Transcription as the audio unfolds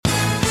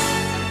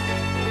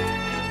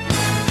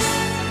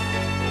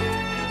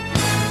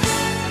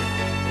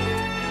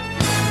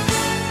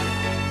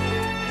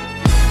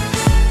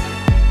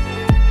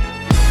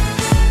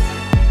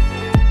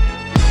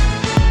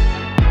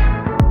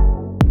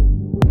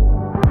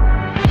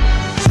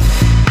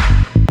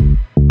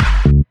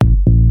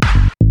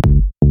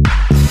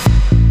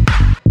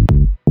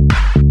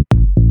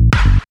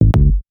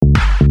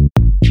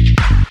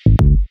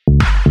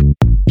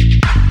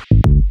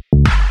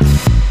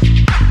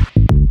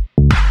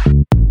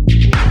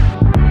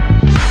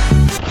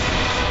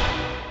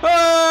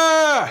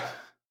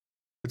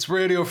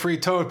Radio Free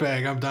Tote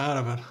Bag. I'm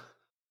Donovan.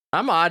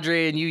 I'm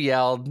Audrey, and you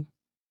yelled.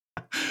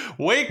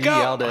 Wake You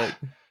up! yelled it.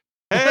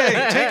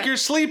 Hey, take your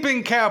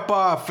sleeping cap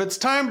off. It's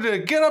time to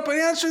get up and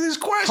answer these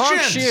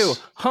questions.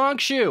 Honk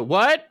shoe.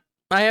 What?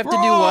 I have to do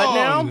what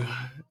now?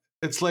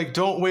 It's like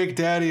don't wake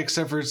daddy,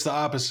 except for it's the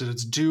opposite.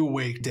 It's do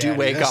wake daddy. Do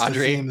wake That's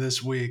Audrey. The theme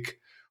this week.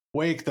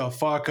 Wake the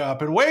fuck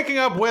up. And waking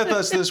up with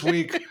us this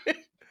week,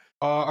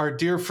 our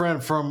dear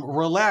friend from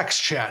Relax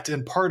Chat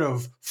and part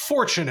of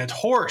Fortunate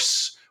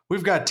Horse.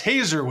 We've got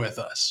Taser with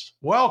us.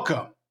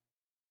 Welcome.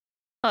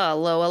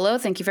 Hello.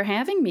 Thank you for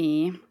having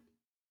me.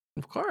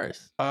 Of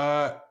course.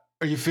 Are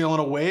you feeling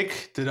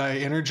awake? Did I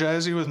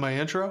energize you with my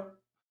intro?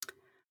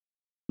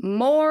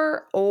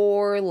 More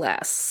or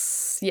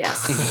less.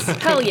 Yes.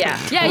 Hell yeah.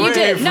 Yeah, you Rave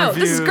did. No,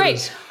 this is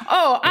reviews. great.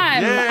 Oh,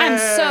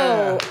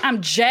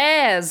 I'm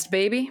jazzed,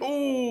 baby.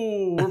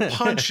 Ooh, we're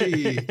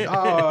punchy.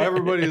 Oh,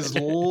 everybody's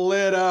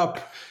lit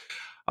up.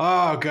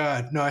 Oh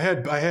God. No, I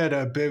had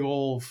a big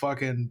old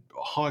fucking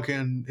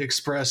honking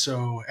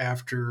espresso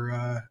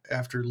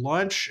after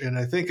lunch, and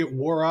I think it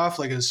wore off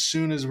like as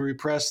soon as we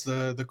pressed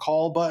the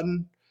call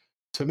button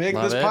to make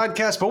Love this it.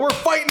 podcast, but we're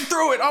fighting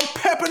through it. I'm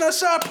pepping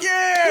us up.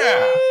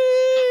 Yeah.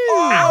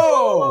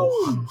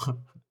 Oh.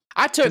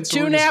 I took That's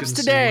 2 what we're just naps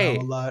gonna say today.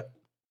 now a lot.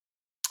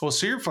 Well,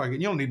 so you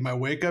don't need my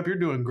wake up. You're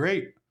doing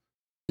great.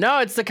 No,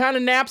 it's the kind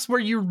of naps where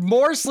you're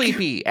more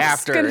sleepy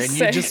after, gonna and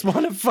say. you just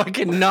want to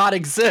fucking not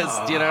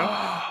exist, you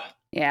know?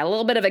 Yeah, a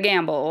little bit of a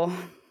gamble.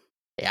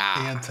 Yeah.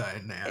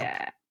 Anti-nap.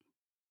 Yeah.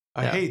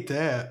 I Yeah. hate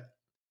that.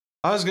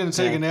 I was going to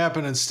take Yeah. a nap,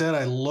 and instead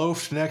I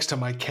loafed next to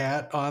my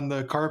cat on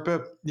the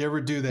carpet. You ever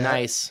do that?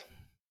 Nice.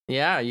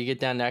 Yeah, you get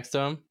down next to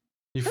him.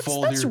 You That's-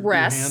 fold that's your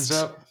rest. hands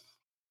up.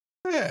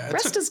 Yeah,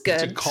 Rest is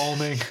It's a good.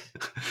 calming.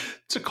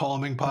 It's a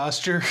calming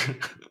posture.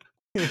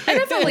 I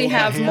definitely Hold my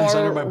have hands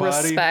under more my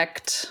body.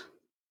 respect.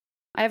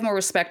 I have more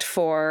respect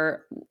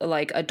for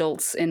like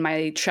adults in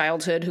my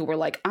childhood who were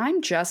like,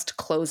 I'm just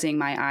closing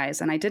my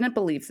eyes, and I didn't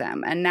believe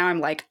them. And now I'm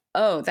like,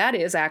 oh, that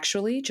is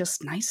actually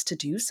just nice to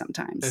do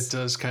sometimes. It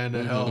does kind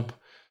of Mhm. help.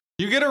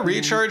 You get a Mhm.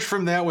 recharge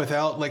from that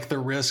without like the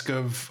risk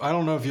of, I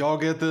don't know if y'all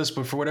get this,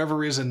 but for whatever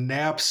reason,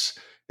 naps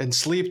and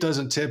sleep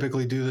doesn't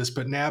typically do this,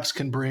 but naps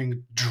can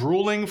bring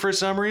drooling for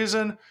some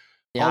reason. I'll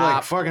Yeah.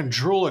 like fucking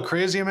drool a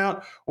crazy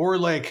amount, or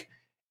like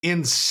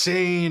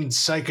insane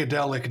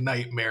psychedelic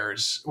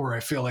nightmares where I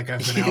feel like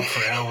I've been out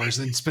for hours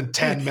and it's been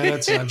 10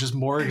 minutes and I'm just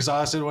more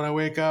exhausted when I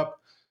wake up.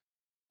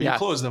 You Yes,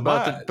 close them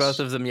both eyes. both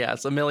of them,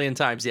 yes. A million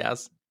times,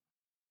 yes.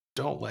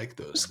 Don't like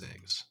those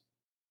things.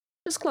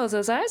 Just close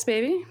those eyes,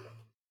 baby.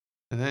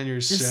 And then you're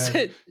Just sad.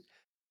 sit.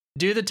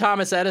 Do the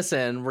Thomas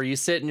Edison where you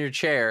sit in your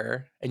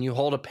chair and you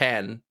hold a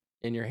pen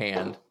in your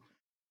hand.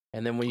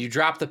 And then when you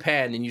drop the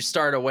pen and you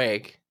start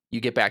awake, you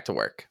get back to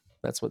work.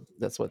 That's what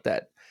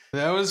that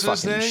That was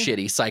his fucking thing?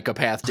 shitty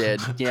psychopath did.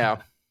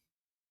 Yeah.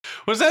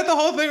 Was that the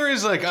whole thing where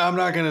he's like, I'm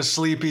not going to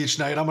sleep each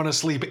night. I'm going to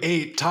sleep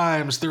 8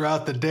 times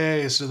throughout the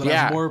day so that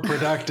Yeah. I'm more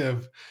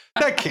productive.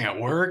 That can't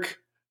work.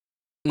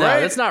 No,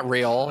 Right? that's not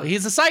real.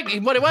 He's a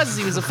what it was is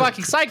he was a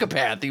fucking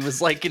psychopath. He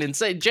was like an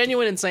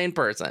genuine insane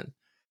person.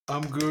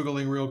 I'm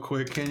Googling real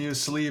quick. Can you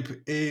sleep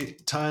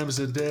 8 times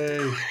a day?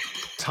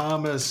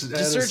 Thomas Just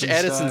Edison search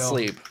Edison style.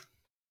 sleep.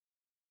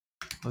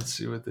 Let's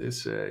see what they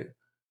say.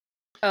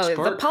 Oh, the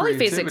Spark polyphasic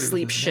creativity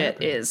sleep with shit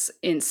napping. is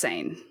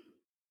insane.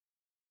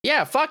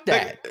 Yeah, fuck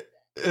that. Like,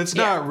 it's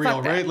Yeah, not real,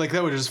 fuck that. right? Like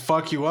that would just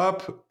fuck you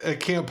up. It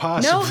can't No,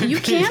 possibly you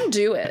be. can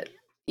do it.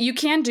 You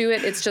can do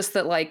it. It's just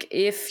that like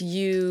if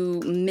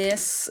you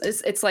miss,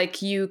 it's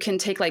like you can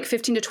take like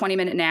 15 to 20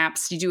 minute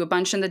naps. You do a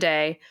bunch in the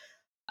day.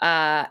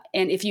 And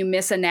if you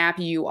miss a nap,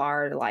 you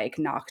are like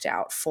knocked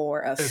out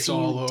for a It's few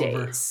all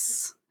over.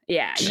 days.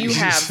 Yeah, you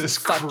have Jesus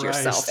fucked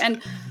yourself. Christ.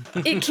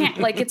 And it can't,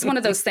 like, it's one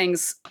of those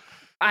things.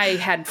 I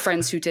had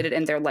friends who did it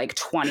in their like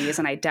 20s,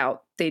 and I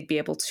doubt they'd be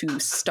able to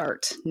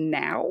start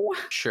now.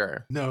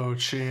 Sure. No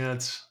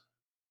chance.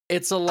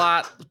 It's a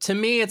lot. To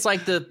me, it's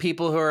like the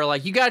people who are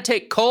like, you got to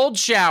take cold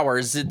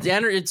showers.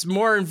 It's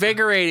more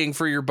invigorating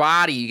for your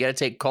body. You got to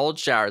take cold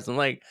showers. I'm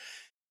like,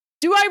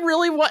 do I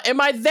really want, am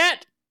I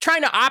that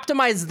trying to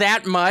optimize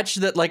that much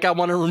that like I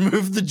want to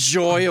remove the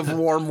joy of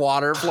warm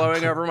water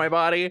flowing over my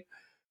body?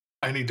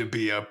 I need to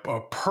be a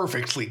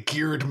perfectly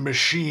geared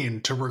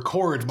machine to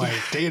record my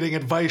dating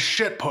advice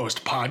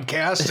shitpost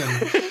podcast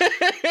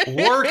and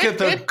work at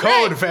the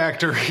code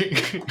factory.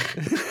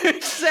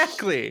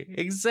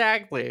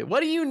 Exactly. What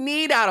do you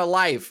need out of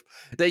life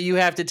that you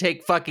have to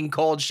take fucking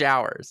cold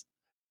showers?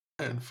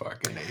 And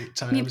fucking 8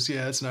 times.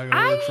 Yeah, it's not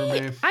going to work for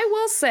me. I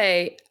will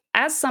say,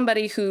 as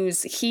somebody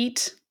whose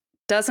heat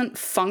doesn't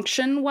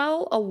function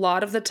well a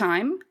lot of the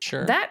time,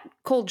 Sure. that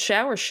cold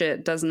shower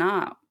shit does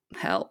not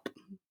help.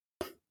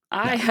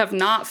 I have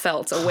not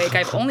felt awake.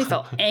 I've only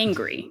felt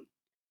angry.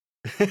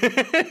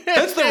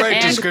 That's the right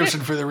And- description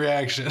for the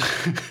reaction.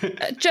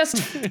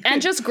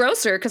 Just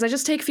grosser because I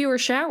just take fewer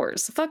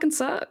showers. It fucking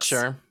sucks.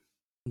 Sure.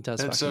 It does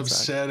It's fucking suck.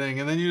 upsetting.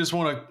 And then you just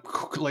want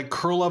to like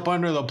curl up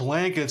under the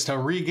blankets to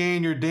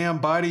regain your damn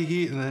body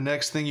heat. And the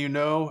next thing you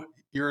know,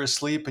 you're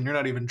asleep and you're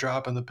not even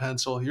dropping the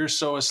pencil. You're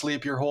so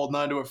asleep, you're holding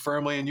onto it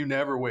firmly and you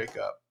never wake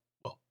up.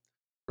 Well,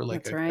 for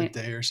like a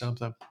day or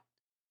something.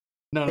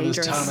 None of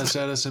this Thomas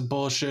Edison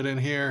bullshit in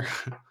here.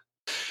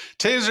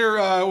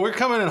 Taser, we're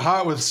coming in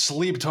hot with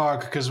sleep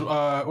talk because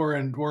we're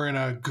in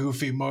a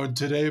goofy mode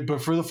today.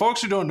 But for the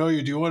folks who don't know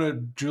you, do you want to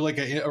do like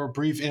a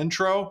brief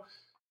intro?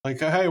 Like,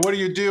 hey, what do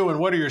you do and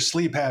what are your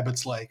sleep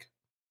habits like?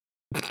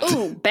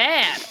 Ooh,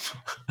 bad.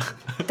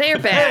 They're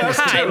bad.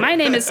 Hi, my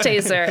name is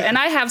Taser, and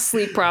I have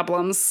sleep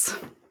problems.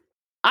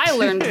 I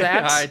learned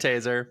that. Hi,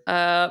 Taser.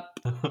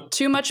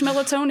 Too much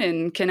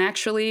melatonin can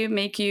actually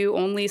make you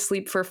only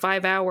sleep for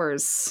 5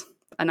 hours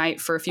a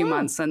night for a few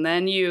months, and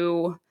then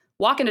you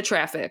walk into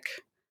traffic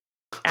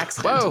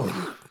accidentally.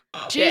 Whoa,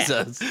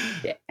 Jesus.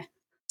 Yeah.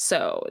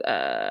 So,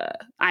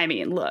 I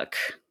mean, look,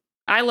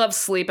 I love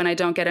sleep and I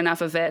don't get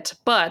enough of it.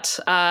 But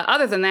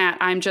other than that,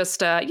 I'm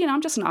just,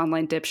 I'm just an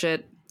online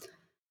dipshit.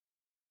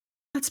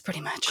 That's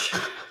pretty much.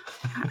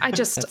 I like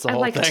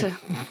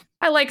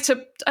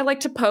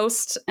to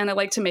post and I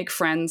like to make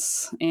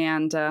friends,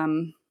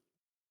 and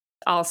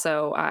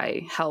also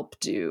I help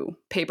do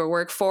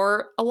paperwork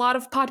for a lot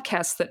of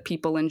podcasts that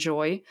people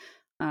enjoy.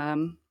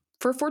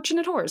 For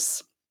Fortunate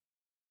Horse.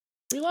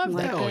 We love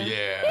that. Oh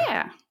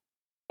yeah.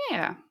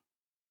 Yeah.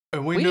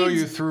 And we know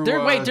you through.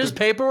 There's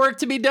paperwork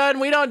to be done.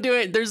 We don't do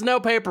it. There's no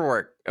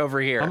paperwork over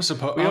here. I'm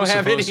supposed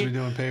to be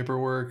doing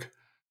paperwork.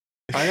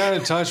 I got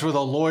in touch with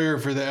a lawyer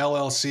for the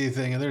LLC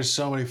thing, and there's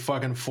so many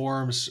fucking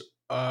forms.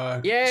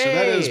 Yay! So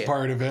that is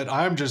part of it.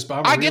 I'm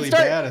really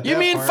bad at that. You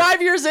mean part.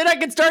 5 years in, I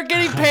can start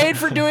getting paid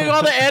for doing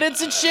all the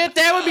edits and shit?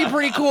 That would be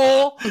pretty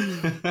cool.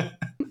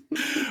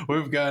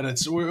 We've got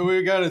it.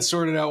 We got it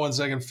sorted out once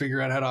I can figure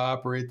out how to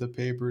operate the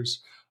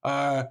papers.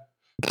 No,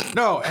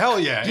 hell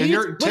yeah! And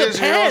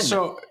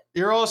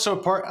you're also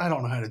part. I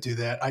don't know how to do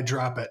that. I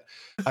drop it.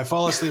 I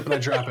fall asleep and I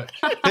drop it.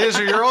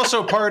 Taser, you're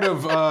also part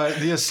of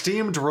the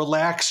esteemed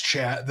Relax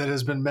chat that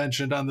has been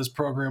mentioned on this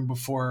program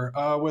before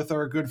with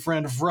our good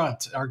friend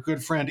Frunt, our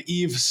good friend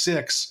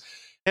Eve6,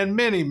 and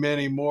many,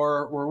 many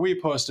more, where we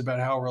post about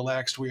how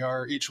relaxed we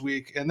are each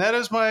week. And that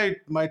is my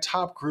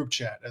top group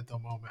chat at the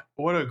moment.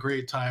 What a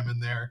great time in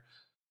there.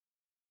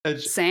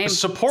 It's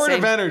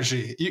supportive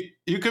energy.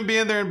 You can be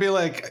in there and be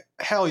like,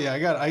 hell yeah, I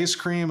got ice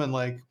cream and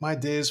like my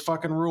day is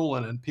fucking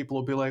ruling, and people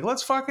will be like,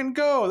 let's fucking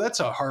go.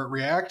 That's a heart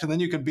react. And then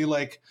you can be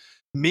like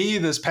me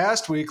this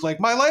past week, like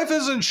my life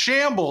is in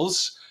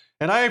shambles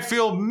and I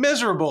feel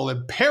miserable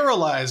and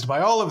paralyzed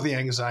by all of the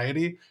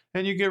anxiety.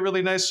 And you get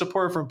really nice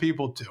support from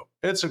people too.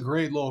 It's a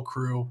great little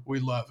crew. We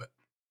love it.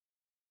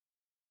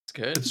 It's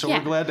good. And so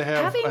we're glad to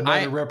have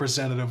another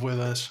representative with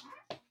us.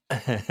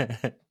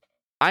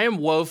 I am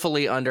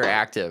woefully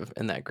underactive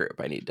in that group.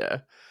 I need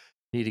to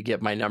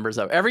get my numbers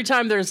up. Every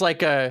time there's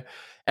something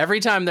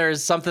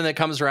that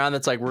comes around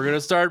that's like, we're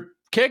gonna start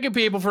kicking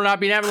people for not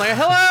being happy. Like,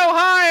 hello,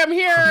 hi, I'm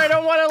here. I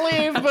don't want to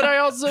leave, but I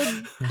also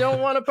don't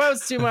want to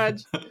post too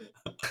much.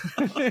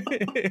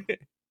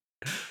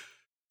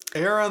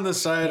 Err on the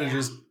side of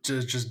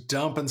just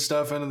dumping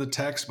stuff into the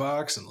text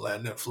box and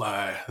letting it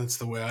fly. That's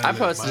the way I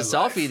posted a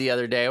selfie the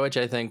other day, which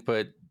I think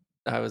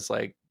I was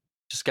like,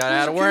 just got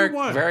out of work,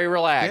 very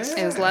relaxed.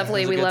 Yeah. It was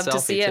lovely. We love to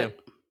see it.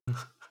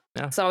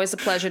 Yeah. It's always a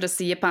pleasure to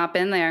see you pop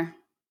in there.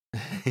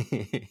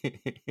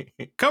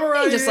 Come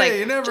around,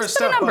 you never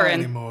stop by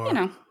anymore. You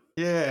know.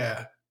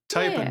 Yeah.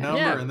 Type a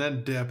number and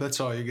then dip.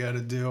 That's all you got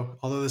to do.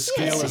 Although the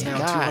scale is now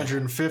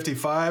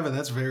 255, and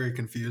that's very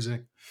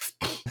confusing.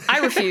 I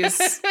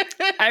refuse.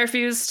 I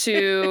refuse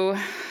to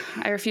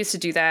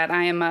do that.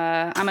 I'm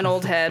an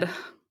old head.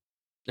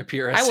 A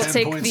purist. I will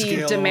take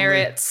the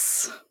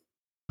demerits.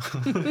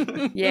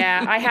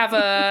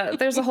 Yeah,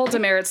 there's a whole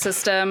demerit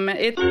system.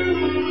 I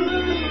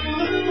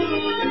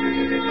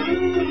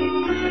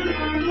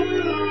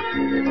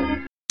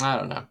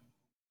don't know.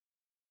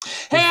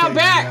 Hey, I'm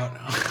back.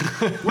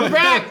 We're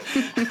back.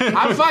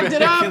 I fucked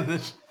it up.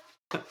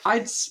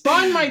 I'm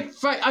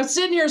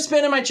sitting here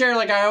spinning my chair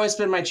like I always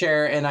spin my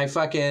chair, and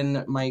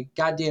my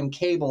goddamn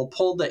cable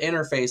pulled the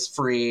interface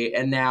free,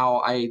 and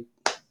now I'm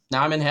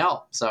in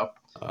hell. So.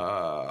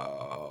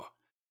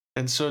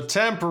 And so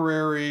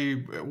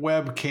temporary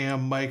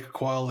webcam mic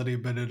quality,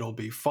 but it'll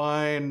be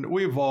fine.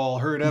 We've all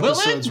heard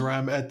episodes where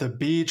I'm at the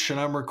beach and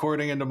I'm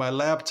recording into my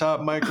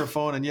laptop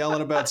microphone and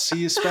yelling about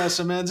sea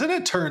specimens, and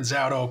it turns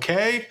out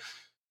okay.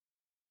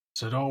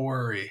 So don't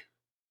worry.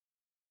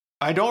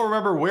 I don't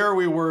remember where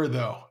we were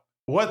though.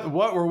 What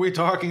were we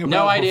talking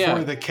about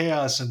before the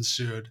chaos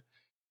ensued?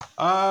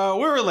 We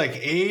were like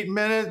 10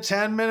 minutes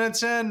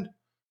in.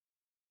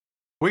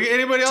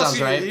 Anybody else?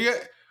 Sounds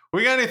right.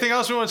 We got anything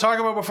else we want to talk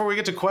about before we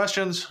get to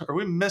questions? Are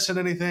we missing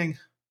anything?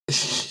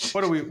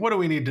 What do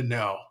we need to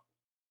know?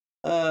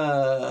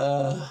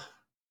 I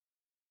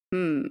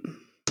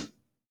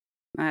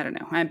don't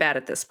know. I'm bad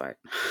at this part.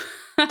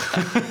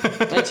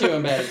 I too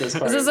am bad at this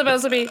part. This is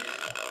supposed to be,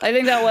 I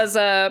think that was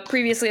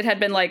previously it had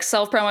been like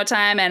self-promo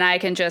time, and I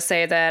can just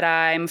say that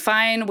I'm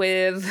fine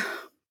with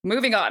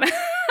moving on.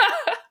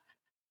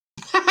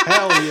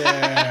 Hell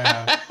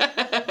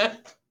yeah.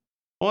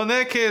 Well, in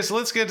that case,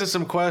 let's get to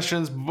some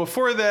questions.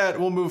 Before that,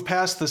 we'll move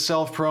past the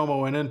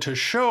self-promo and into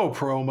show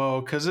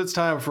promo, because it's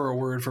time for a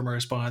word from our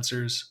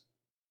sponsors.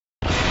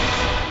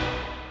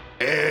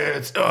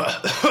 It's...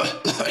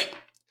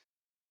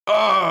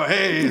 Oh,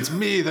 hey, it's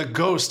me, the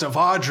ghost of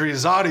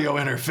Audrey's audio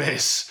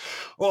interface.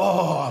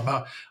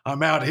 Oh,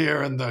 I'm out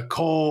here in the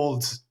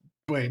cold...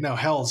 Wait, no,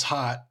 hell's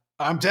hot.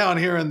 I'm down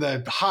here in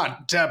the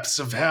hot depths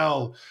of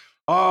hell.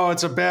 Oh,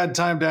 it's a bad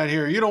time down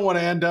here. You don't want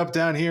to end up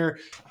down here.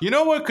 You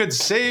know what could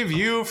save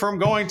you from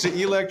going to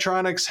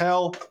electronics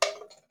hell?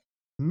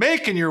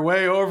 Making your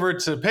way over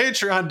to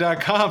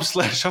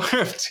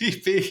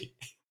patreon.com/RFTB,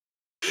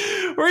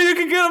 where you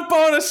can get a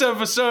bonus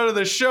episode of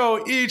the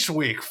show each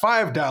week,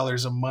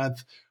 $5 a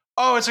month.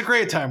 Oh, it's a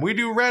great time. We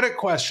do Reddit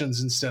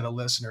questions instead of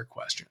listener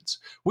questions.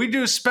 We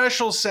do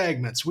special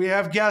segments. We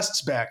have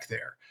guests back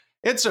there.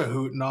 It's a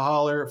hoot and a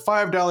holler.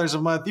 $5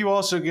 a month. You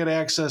also get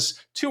access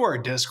to our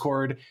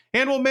Discord,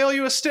 and we'll mail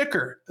you a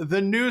sticker. The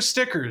new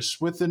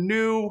stickers with the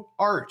new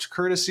art,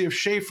 courtesy of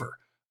Schaefer.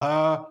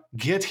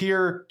 Get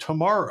here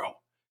tomorrow.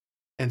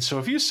 And so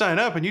if you sign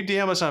up and you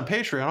DM us on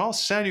Patreon, I'll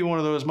send you one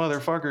of those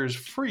motherfuckers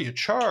free of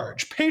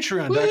charge.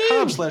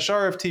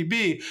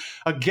 Patreon.com/RFTB.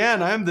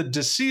 Again, I'm the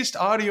deceased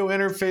audio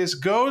interface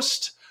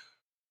ghost.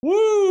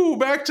 Woo!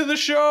 Back to the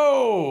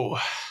show.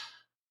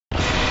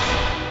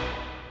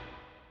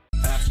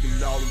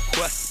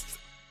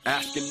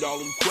 Asking all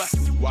them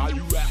questions. Why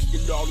you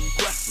asking all them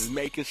questions?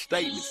 Making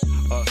statements.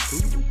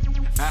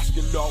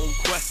 Asking all them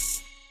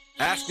questions.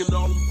 Asking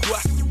all them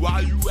questions.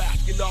 Why you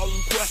asking all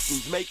them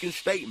questions? Making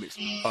statements.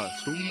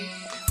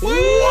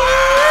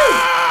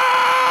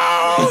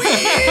 Wow!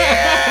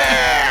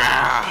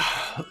 Yeah!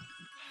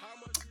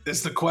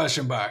 It's the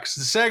question box,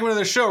 the segment of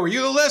the show where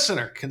you, the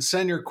listener, can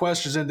send your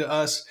questions into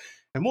us,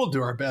 and we'll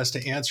do our best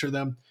to answer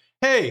them.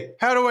 Hey,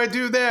 how do I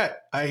do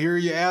that? I hear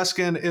you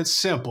asking. It's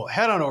simple.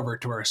 Head on over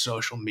to our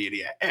social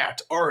media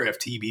at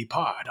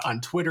RFTBpod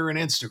on Twitter and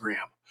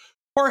Instagram.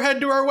 Or head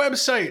to our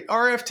website,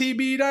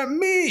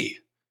 rftb.me,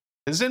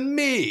 as in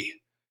me.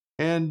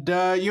 And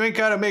you ain't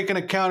got to make an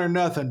account or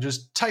nothing.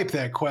 Just type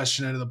that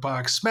question into the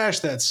box, smash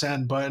that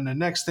send button, and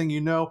next thing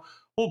you know,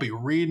 we'll be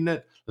reading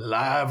it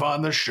live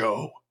on the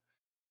show.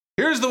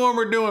 Here's the one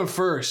we're doing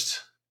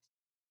first.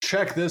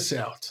 Check this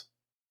out.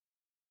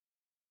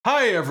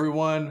 Hi,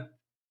 everyone.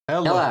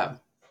 Hello.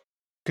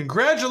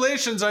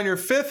 Congratulations on your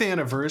 5th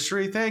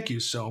anniversary. Thank you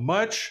so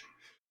much.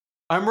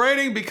 I'm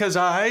writing because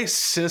I,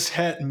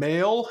 cishet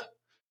male,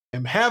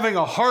 am having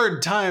a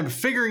hard time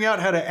figuring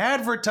out how to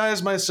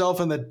advertise myself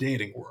in the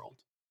dating world.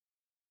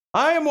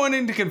 I am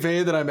wanting to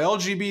convey that I'm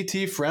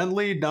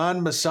LGBT-friendly,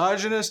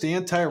 non-misogynist,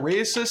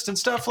 anti-racist, and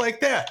stuff like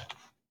that.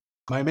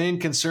 My main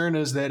concern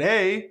is that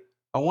A,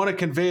 I want to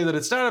convey that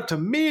it's not up to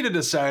me to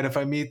decide if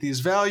I meet these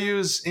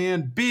values,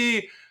 and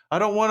B, I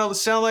don't want to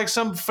sound like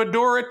some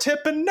fedora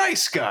tipping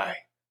nice guy.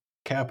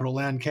 Capital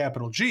N,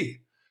 capital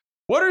G.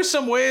 What are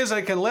some ways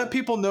I can let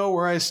people know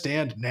where I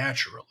stand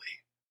naturally?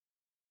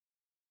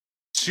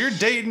 So you're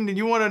dating and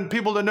you want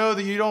people to know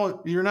that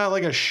you're not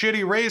like a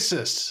shitty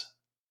racist.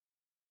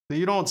 That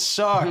you don't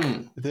suck.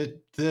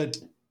 That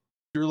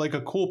you're like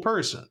a cool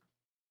person.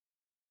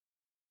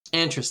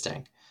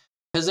 Interesting.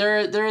 Because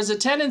there is a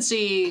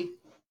tendency,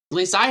 at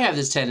least I have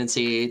this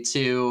tendency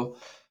to,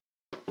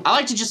 I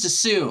like to just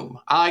assume.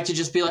 I like to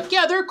just be like,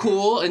 yeah, they're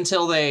cool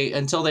until they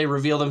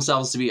reveal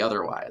themselves to be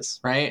otherwise,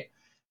 right?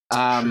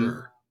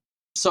 Sure.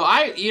 So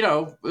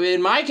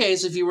in my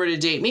case, if you were to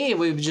date me,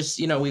 we would just,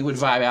 we would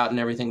vibe out and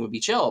everything would be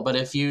chill. But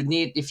if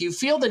you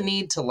feel the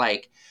need to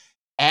like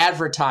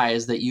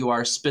advertise that you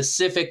are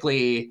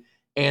specifically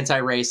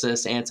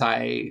anti-racist,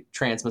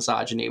 anti-trans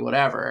misogyny,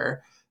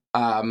 whatever,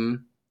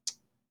 then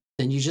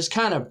you just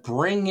kind of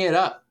bring it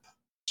up.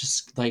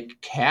 Just like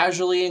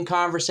casually in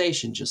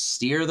conversation, just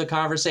steer the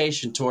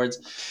conversation towards.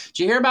 Did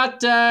you hear about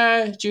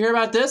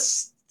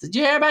this? Did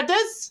you hear about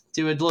this?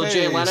 Do a little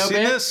Jay Leno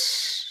bit.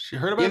 This? You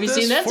heard about Have this?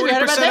 You seen this?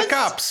 40% of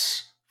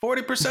cops.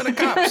 40% of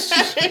cops.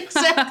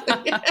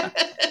 Exactly.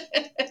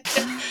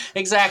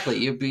 Exactly.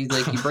 You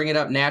bring it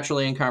up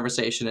naturally in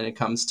conversation, and it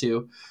comes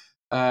to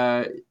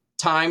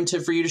time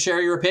for you to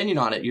share your opinion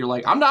on it. You're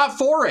like, I'm not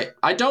for it.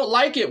 I don't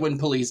like it when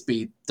police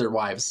beat their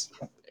wives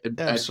at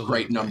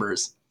great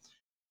numbers.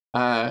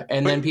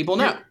 Then people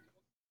know.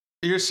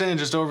 You're saying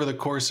just over the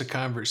course of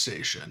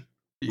conversation.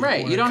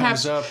 Right. You don't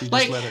have to up, you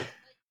like, just let it.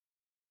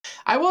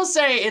 I will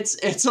say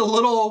it's a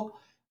little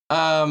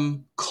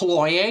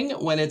cloying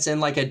when it's in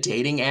like a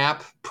dating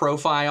app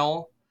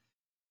profile.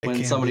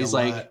 When somebody's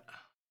like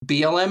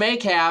BLM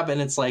ACAB,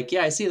 and it's like,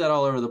 yeah, I see that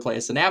all over the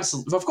place. And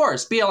absolutely, of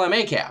course,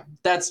 BLM ACAB.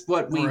 That's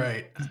what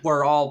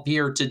we're all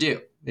here to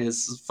do,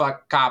 is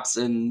fuck cops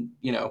and,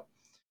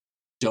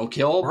 don't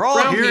kill We're all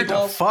brown here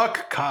people. to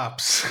fuck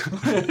cops.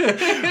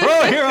 We're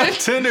all here on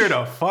Tinder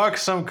to fuck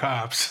some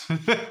cops.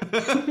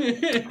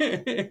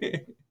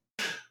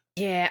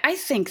 Yeah, I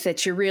think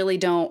that you really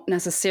don't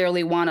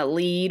necessarily want to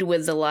lead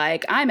with the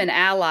like, I'm an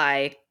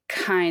ally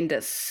kind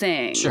of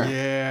thing. Sure.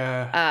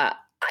 Yeah.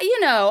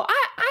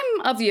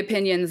 I'm of the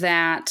opinion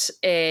that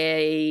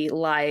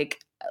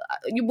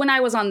when I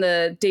was on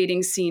the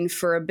dating scene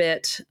for a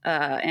bit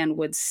and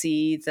would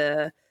see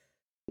the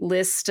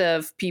list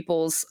of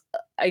people's,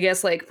 I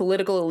guess, like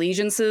political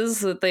allegiances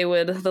that they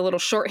would, the little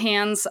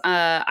shorthands,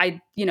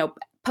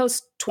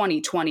 post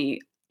 2020,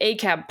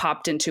 ACAB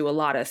popped into a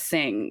lot of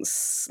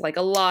things, like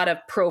a lot of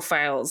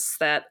profiles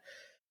that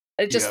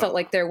it just felt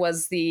like there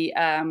was the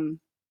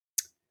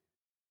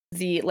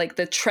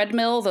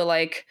treadmill, the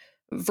like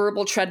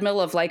verbal treadmill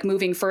of like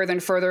moving further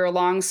and further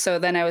along. So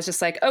then I was just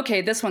like,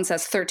 okay, this one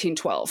says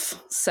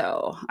 1312.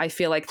 So I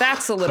feel like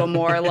that's a little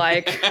more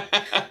like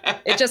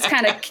it just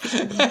kind of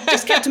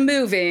just kept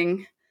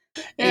moving.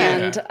 Yeah.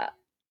 And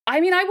I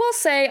mean, I will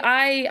say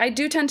I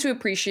do tend to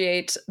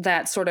appreciate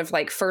that sort of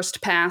like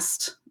first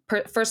pass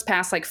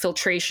like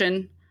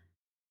filtration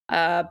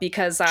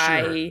because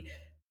Sure.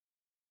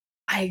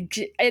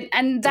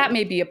 and that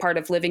may be a part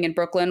of living in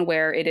Brooklyn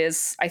where it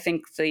is, I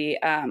think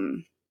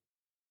that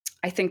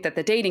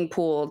the dating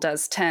pool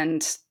does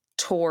tend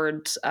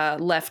toward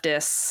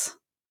leftists,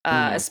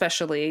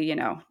 especially, you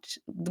know,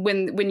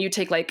 when you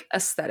take like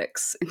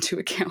aesthetics into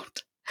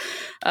account.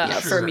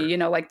 For me, you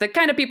know, like the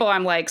kind of people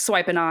I'm like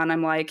swiping on,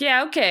 I'm like,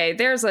 yeah, okay,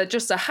 there's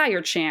just a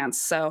higher chance.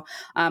 So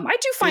I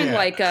do find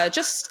like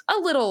just a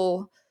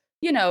little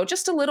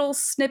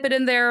snippet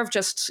in there of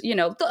just, you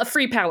know, a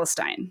free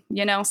Palestine,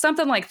 you know,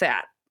 something like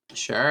that.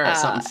 Sure,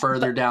 something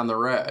further down the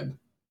road.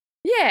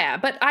 Yeah,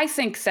 but I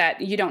think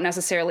that you don't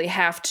necessarily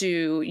have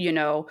to, you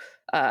know,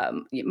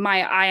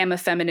 my I am a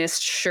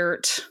feminist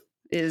shirt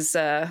is,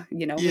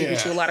 leading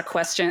to a lot of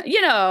questions.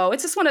 You know,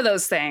 it's just one of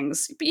those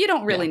things. But you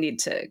don't really need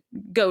to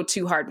go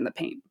too hard in the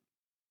paint.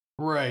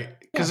 Right.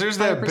 Because there's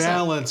that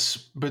balance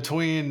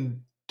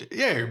between,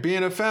 you're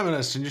being a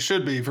feminist and you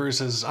should be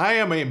versus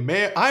I'm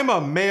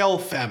a male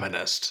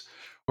feminist.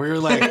 Where you're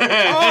like,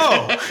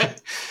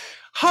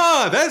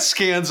 that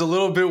scan's a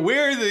little bit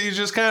weird that you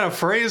just kind of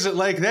phrase it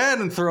like that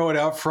and throw it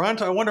out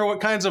front. I wonder what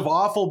kinds of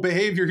awful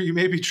behavior you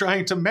may be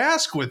trying to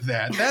mask with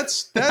that.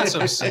 That's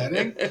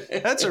upsetting.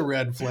 That's a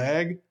red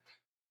flag.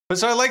 But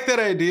so I like that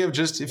idea of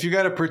just, if you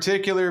got a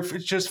particular,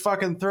 just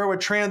fucking throw a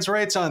trans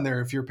rights on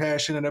there if you're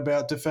passionate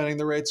about defending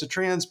the rights of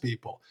trans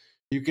people.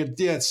 You could,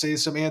 say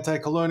some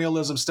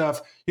anti-colonialism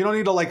stuff. You don't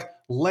need to like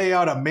lay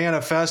out a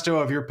manifesto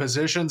of your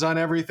positions on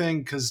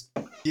everything because,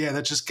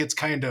 that just gets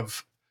kind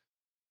of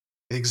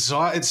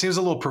it seems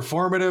a little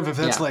performative if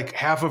that's like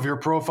half of your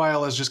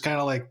profile is just kind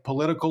of like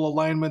political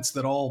alignments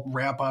that all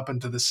wrap up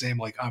into the same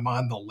like I'm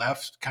on the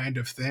left kind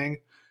of thing.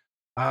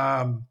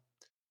 And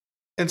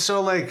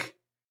so like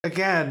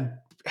again,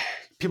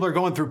 people are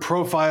going through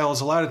profiles.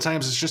 A lot of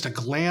times it's just a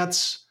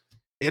glance.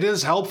 It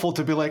is helpful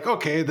to be like,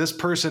 okay, this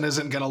person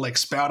isn't gonna like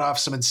spout off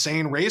some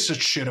insane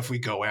racist shit if we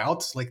go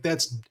out. Like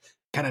that's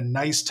kind of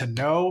nice to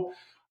know.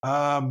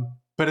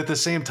 But at the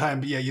same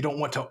time, you don't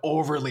want to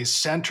overly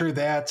center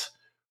that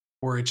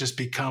where it just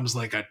becomes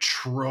like a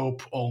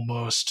trope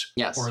almost.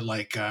 Yes. Or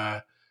like,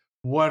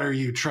 what are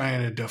you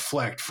trying to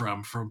deflect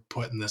from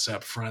putting this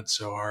up front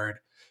so hard?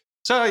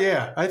 So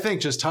I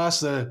think just toss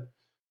the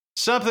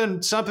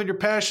something you're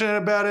passionate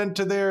about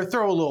into there,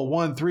 throw a little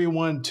 1, 3,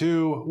 1,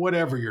 2,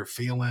 whatever you're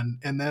feeling.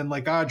 And then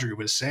like Audrey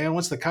was saying,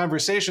 once the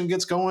conversation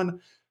gets going,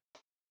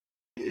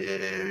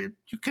 you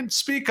can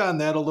speak on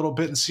that a little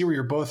bit and see where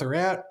you both are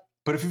at.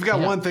 But if you've got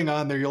one thing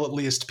on there,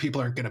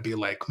 people aren't going to be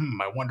like,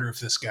 I wonder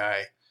if this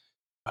guy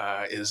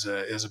is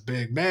a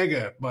big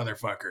MAGA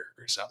motherfucker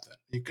or something.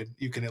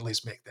 You can at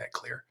least make that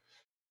clear.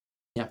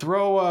 Yeah.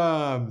 Throw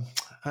or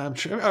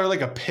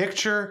like a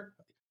picture.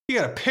 You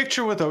got a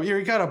picture with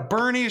you got a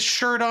Bernie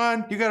shirt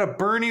on. You got a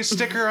Bernie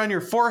sticker on your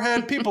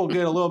forehead. People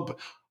get a little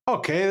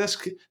okay.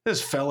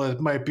 This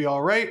fella might be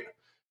all right.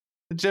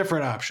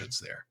 Different options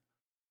there.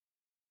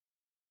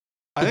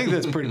 I think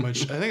that's pretty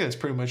much. It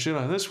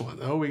on this one,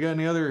 though. We got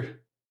any other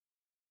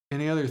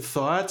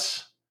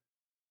thoughts?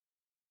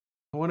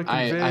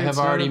 I have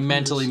already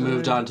mentally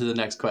moved on to the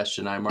next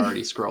question. I'm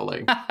already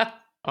scrolling.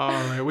 All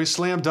right, we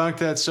slam dunked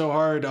that so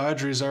hard.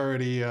 Audrey's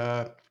already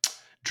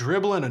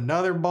dribbling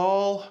another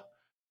ball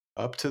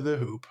up to the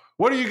hoop.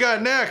 What do you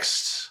got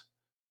next?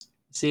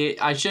 See,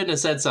 I shouldn't have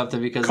said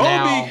something because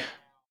Kobe.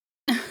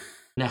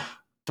 No.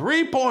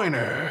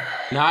 3-pointer.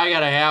 Now I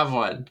gotta have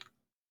one.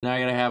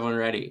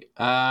 Ready.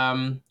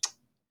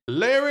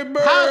 Larry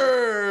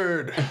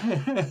Bird.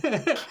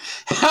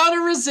 How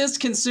to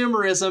resist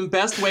consumerism.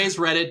 Best ways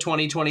Reddit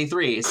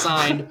 2023.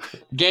 Signed,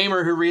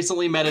 gamer who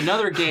recently met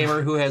another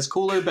gamer who has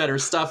cooler, better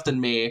stuff than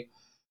me.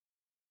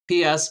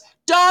 P.S.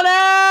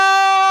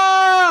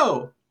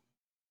 Dono!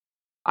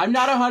 I'm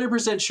not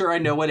 100% sure I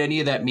know what any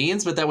of that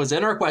means, but that was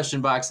in our question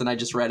box and I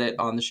just read it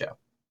on the show.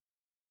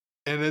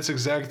 And that's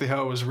exactly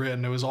how it was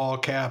written. It was all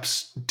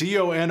caps,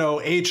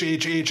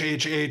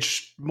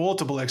 DONOHHHHH,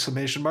 multiple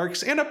exclamation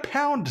marks, and a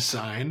pound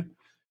sign.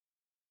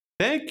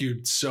 Thank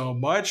you so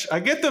much. I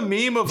get the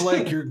meme of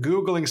like you're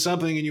Googling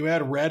something and you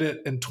add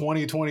Reddit in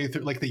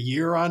 2023, like the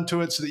year onto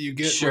it so that you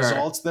get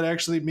results that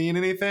actually mean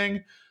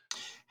anything.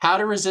 How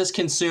to resist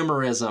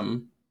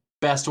consumerism.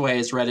 Best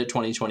ways Reddit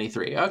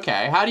 2023.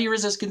 Okay. How do you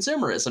resist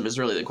consumerism is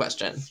really the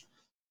question.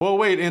 Well,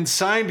 wait, and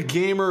signed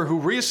gamer who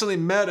recently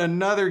met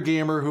another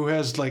gamer who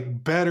has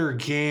like better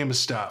game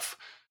stuff.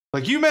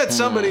 Like you met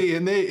somebody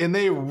and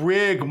they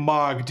rig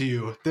mogged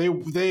you.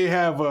 They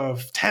have a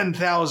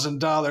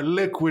 $10,000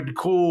 liquid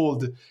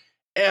cooled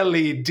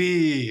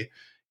LED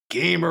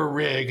gamer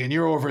rig, and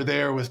you're over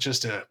there with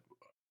just a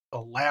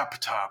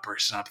laptop or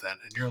something,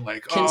 and you're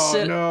like,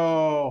 oh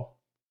no.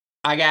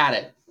 I got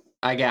it.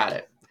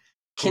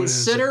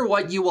 Consider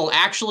what you will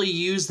actually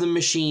use the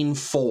machine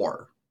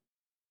for,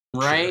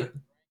 right? Sure.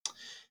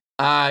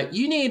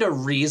 You need a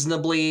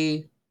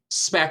reasonably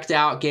spec'd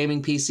out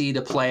gaming PC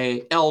to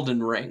play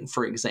Elden Ring,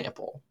 for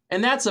example.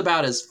 And that's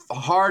about as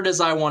hard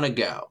as I want to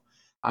go.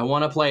 I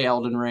want to play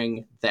Elden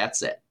Ring.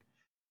 That's it.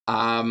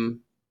 I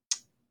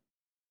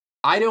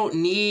don't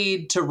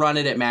need to run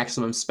it at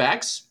maximum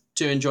specs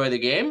to enjoy the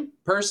game,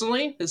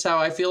 personally, is how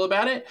I feel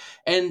about it.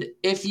 And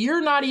if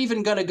you're not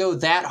even going to go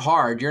that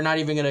hard, you're not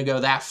even going to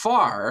go that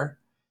far,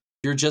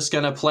 you're just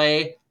going to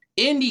play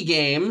indie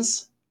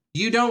games,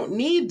 you don't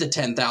need the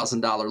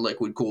 $10,000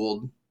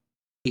 liquid-cooled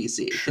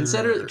PC.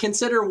 Sure.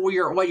 Consider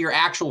what your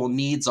actual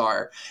needs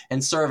are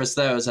and service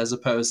those, as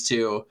opposed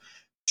to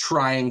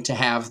trying to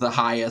have the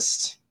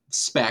highest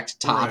spec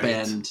top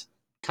end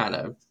kind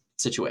of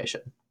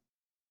situation.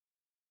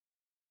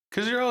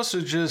 Because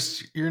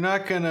you're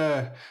not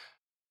gonna,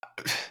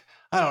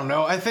 I don't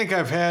know. I think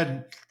I've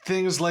had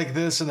things like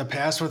this in the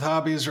past with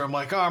hobbies where I'm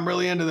like, oh, I'm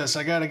really into this.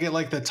 I got to get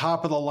like the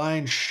top of the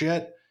line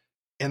shit.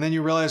 And then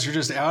you realize you're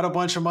just out a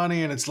bunch of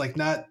money, and it's like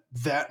not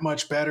that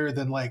much better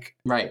than like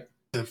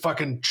the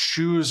fucking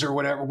shoes or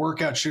whatever,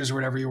 workout shoes or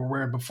whatever you were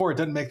wearing before. It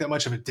doesn't make that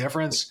much of a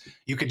difference.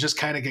 You can just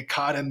kind of get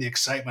caught in the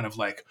excitement of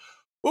like,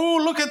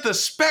 oh, look at the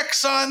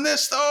specs on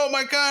this. Oh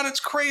my God, it's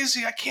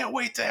crazy. I can't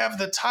wait to have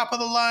the top of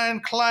the line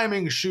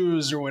climbing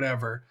shoes or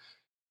whatever.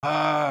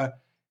 And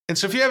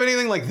so if you have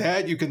anything like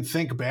that, you can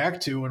think back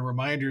to and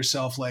remind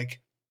yourself,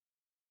 like,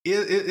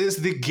 is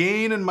the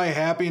gain in my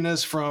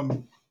happiness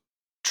from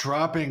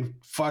dropping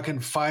fucking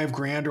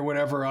 $5,000 or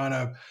whatever on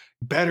a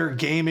better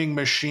gaming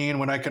machine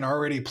when I can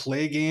already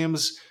play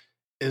games,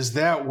 is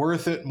that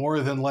worth it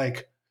more than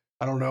like,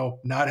 I don't know,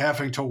 not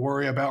having to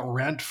worry about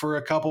rent for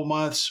a couple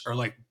months, or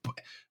like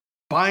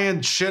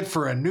buying shit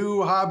for a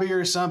new hobby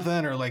or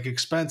something, or like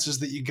expenses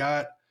that you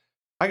got?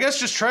 I guess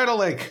just try to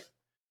like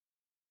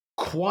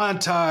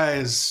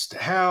quantize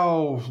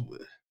how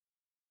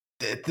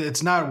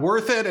it's not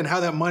worth it and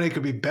how that money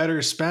could be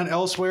better spent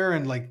elsewhere.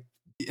 And like,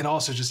 and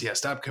also just,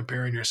 stop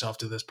comparing yourself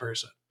to this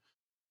person.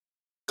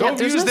 Go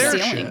use their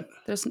shit.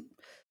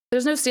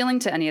 There's no ceiling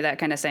to any of that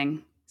kind of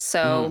thing.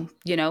 So,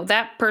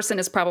 that person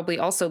is probably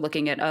also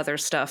looking at other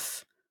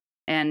stuff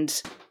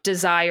and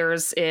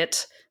desires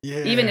it,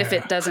 even if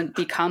it doesn't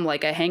become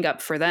like a hang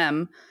up for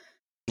them.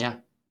 Yeah.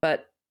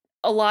 But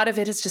a lot of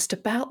it is just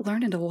about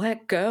learning to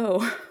let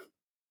go.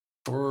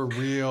 For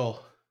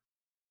real.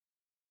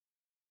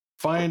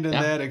 Finding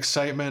that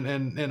excitement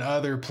in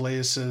other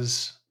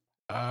places.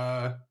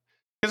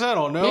 Because I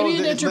don't know. Maybe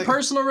in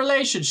interpersonal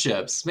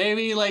relationships.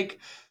 Maybe like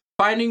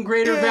finding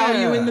greater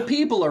value in the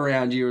people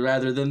around you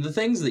rather than the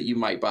things that you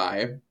might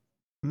buy.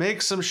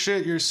 Make some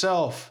shit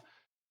yourself.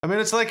 I mean,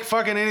 it's like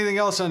fucking anything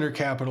else under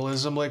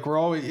capitalism. Like we're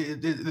always,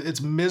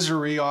 it's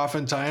misery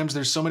oftentimes.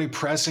 There's so many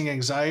pressing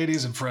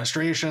anxieties and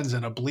frustrations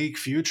and a bleak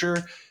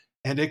future.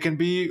 And it can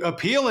be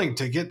appealing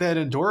to get that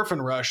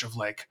endorphin rush of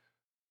like,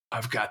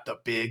 I've got the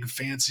big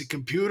fancy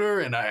computer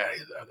and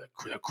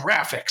the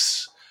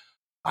graphics.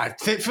 I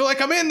feel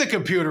like I'm in the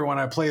computer when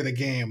I play the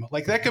game.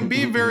 Like that can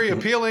be very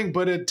appealing,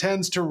 but it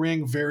tends to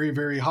ring very,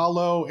 very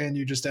hollow, and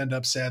you just end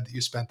up sad that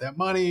you spent that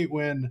money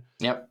when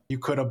you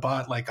could have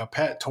bought like a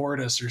pet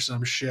tortoise or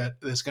some shit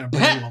that's going to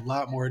bring you a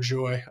lot more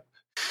joy.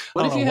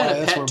 What if you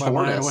had a pet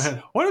tortoise?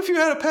 What if you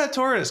had a pet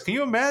tortoise? Can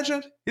you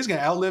imagine? He's going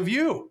to outlive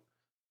you.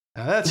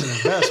 Now that's an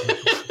investment.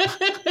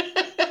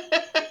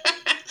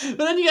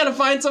 But then you got to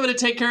find someone to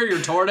take care of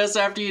your tortoise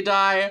after you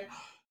die.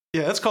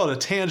 Yeah, that's called a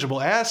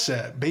tangible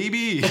asset,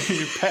 baby.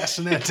 You're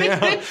passing that down.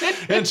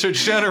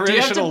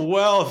 Intergenerational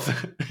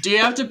wealth. Do you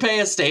have to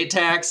pay estate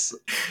tax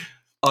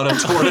on a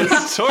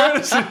tortoise?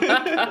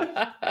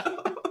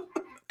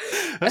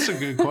 That's a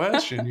good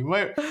question. You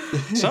might.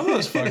 Some of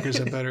those fuckers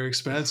are better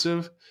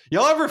expensive.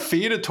 Y'all ever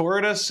feed a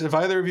tortoise? Have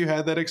either of you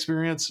had that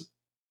experience?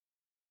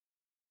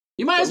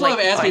 You might as well have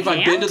asked me if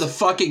I've been to the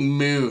fucking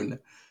moon.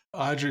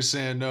 Audrey's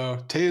saying no.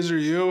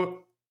 Taser,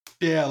 you?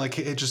 Yeah, like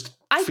it just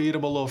feed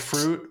him a little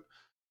fruit.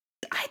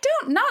 I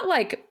don't, not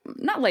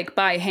like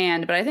by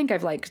hand, but I think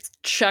I've like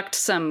chucked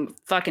some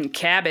fucking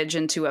cabbage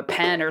into a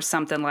pen or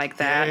something like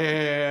that.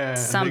 Yeah.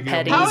 Some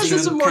petty. How is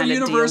this a more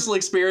universal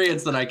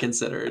experience than I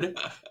considered?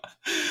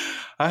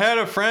 I had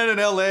a friend in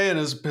LA and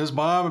his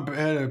mom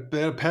had a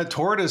pet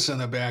tortoise in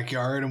the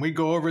backyard, and we'd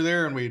go over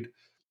there and we'd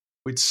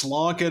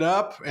slonk it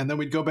up, and then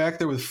we'd go back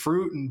there with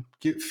fruit and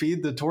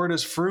feed the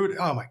tortoise fruit.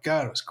 Oh my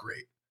God, it was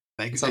great.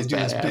 They do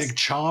this big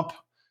chomp.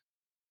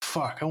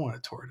 Fuck, I want a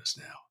tortoise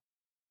now.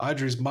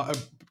 Audrey's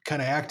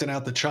kind of acting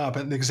out the chomp.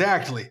 And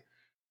exactly.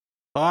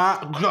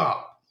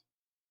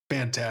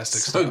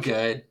 Fantastic So stuff.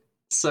 good.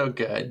 So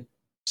good.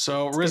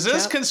 So Good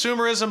resist job.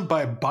 consumerism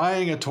by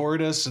buying a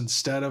tortoise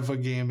instead of a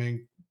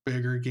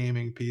bigger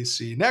gaming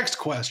PC. Next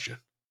question.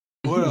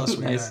 What else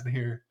we Nice. got in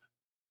here?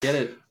 Get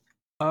it?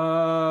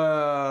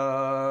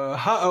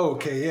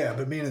 Okay, yeah,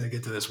 but meaning to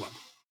get to this one.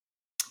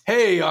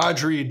 Hey,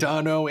 Audrey,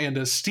 Dono, and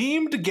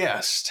esteemed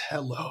guest.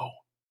 Hello.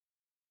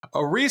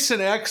 A recent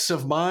ex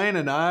of mine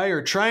and I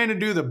are trying to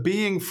do the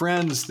being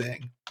friends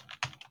thing.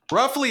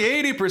 Roughly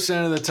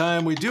 80% of the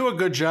time, we do a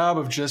good job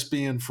of just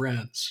being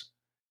friends.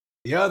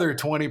 The other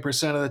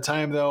 20% of the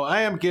time, though,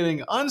 I am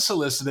getting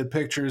unsolicited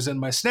pictures in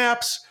my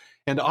snaps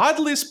and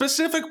oddly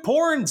specific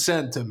porn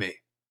sent to me.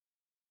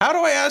 How do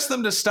I ask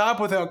them to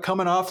stop without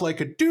coming off like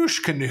a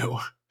douche canoe?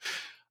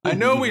 I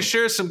know we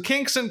share some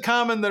kinks in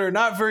common that are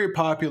not very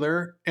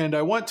popular, and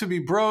I want to be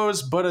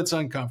bros, but it's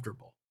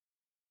uncomfortable.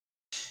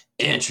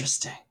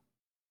 Interesting.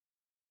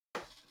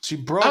 She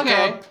broke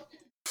Okay. up,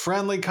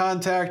 friendly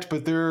contact,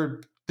 but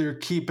they're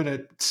keeping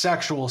it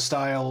sexual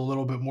style a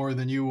little bit more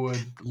than you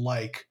would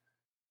like.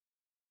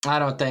 I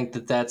don't think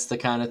that that's the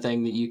kind of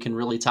thing that you can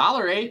really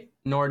tolerate,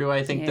 nor do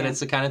I think that Yeah. it's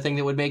the kind of thing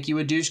that would make you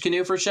a douche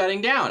canoe for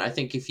shutting down. I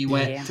think if you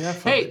went, Yeah.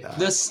 Definitely hey, not.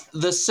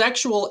 the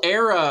sexual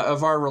era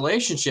of our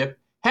relationship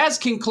has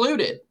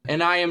concluded,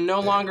 and I am no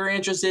longer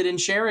interested in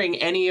sharing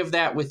any of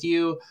that with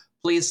you.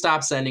 Please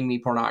stop sending me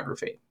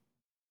pornography.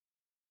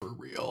 For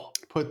real.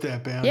 Put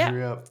that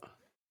boundary up.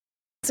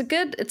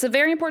 It's a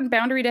very important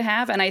boundary to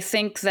have. And I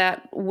think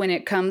that when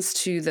it comes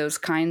to those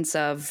kinds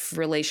of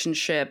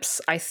relationships,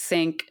 I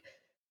think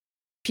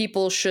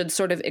people should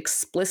sort of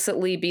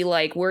explicitly be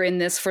like, we're in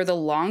this for the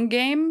long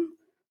game.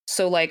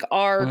 So like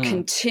our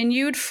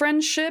continued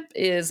friendship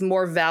is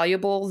more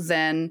valuable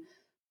than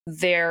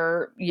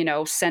their,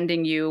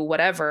 sending you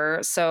whatever.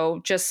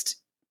 So just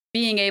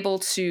being able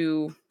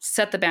to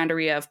set the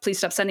boundary of please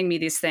stop sending me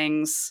these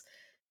things,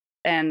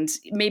 and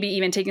maybe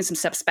even taking some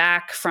steps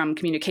back from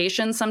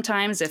communication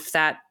sometimes if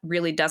that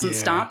really doesn't Yeah.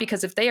 stop.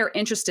 Because if they are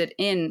interested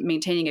in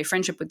maintaining a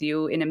friendship with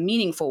you in a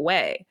meaningful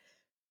way,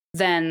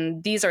 then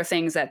these are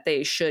things that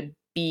they should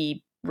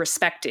be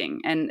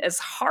respecting. And as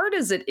hard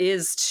as it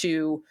is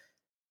to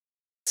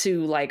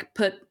like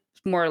put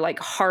more like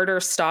harder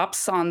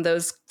stops on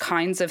those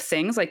kinds of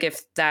things, like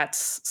if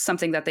that's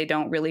something that they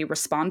don't really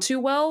respond to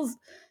well,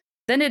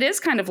 then it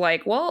is kind of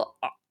like, well,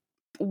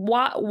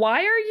 why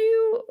are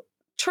you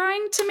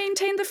trying to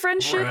maintain the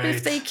friendship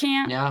if they Right.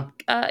 can't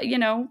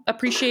Yeah.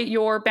 appreciate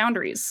your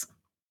boundaries?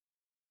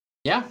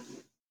 Yeah.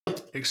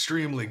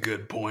 Extremely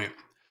good point.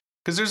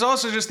 Because there's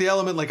also just the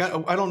element, like,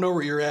 I don't know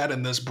where you're at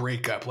in this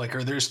breakup. Like,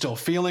 are there still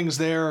feelings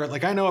there?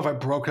 Like, I know if I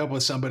broke up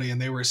with somebody and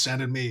they were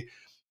sending me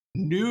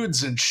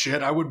nudes and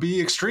shit, I would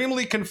be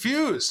extremely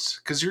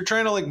confused because you're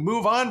trying to, like,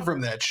 move on from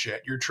that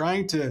shit. You're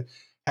trying to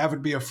have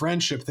it be a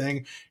friendship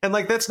thing. And,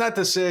 like, that's not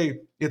to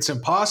say it's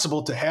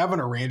impossible to have an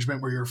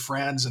arrangement where you're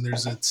friends and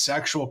there's a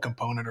sexual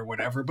component or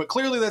whatever, but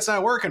clearly that's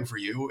not working for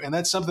you. And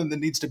that's something that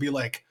needs to be,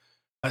 like,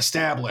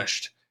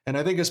 established. And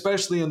I think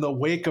especially in the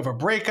wake of a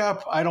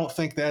breakup, I don't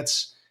think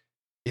that's,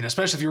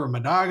 especially if you were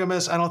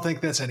monogamous, I don't think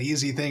that's an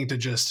easy thing to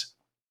just,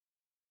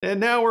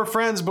 and now we're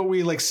friends, but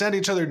we like send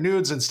each other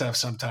nudes and stuff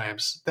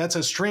sometimes. That's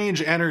a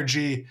strange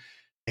energy.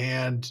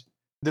 And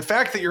the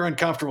fact that you're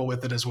uncomfortable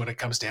with it is what it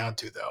comes down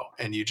to, though.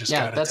 And you just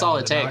gotta that's tell all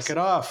them it to takes. knock it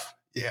off.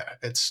 Yeah,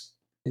 Is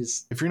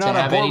if you're to not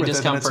on have board any with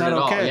it, then it's discomfort not at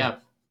all. okay. Yeah.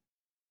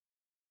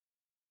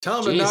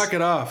 Tell them Jeez. to knock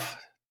it off.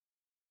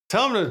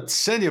 Tell them to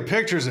send you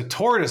pictures of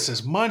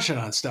tortoises munching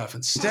on stuff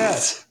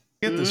instead.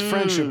 Get this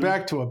friendship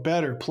back to a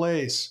better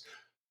place.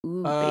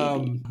 Ooh,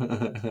 baby.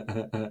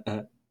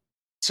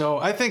 So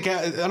I think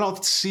I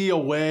don't see a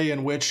way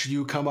in which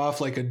you come off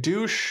like a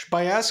douche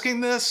by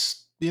asking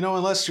this,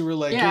 unless you were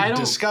like, you're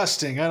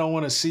disgusting. I don't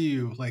want to see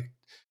you. Like,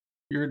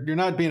 you're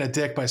not being a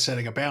dick by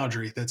setting a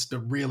boundary. That's the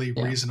really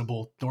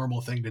reasonable,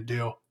 normal thing to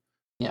do.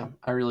 Yeah,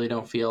 I really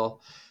don't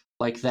feel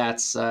like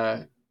that's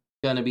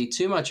going to be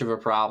too much of a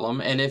problem.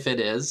 And if it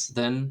is,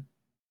 then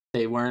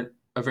they weren't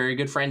a very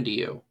good friend to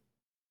you.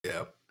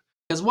 Yeah.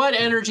 Because what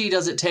energy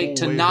does it take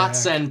to Way not back.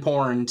 send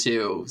porn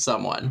to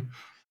someone?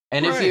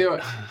 And if Right. you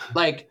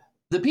like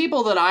the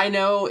people that I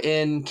know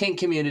in kink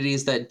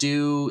communities that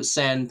do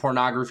send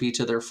pornography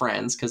to their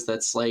friends, because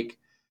that's like,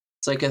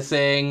 it's like a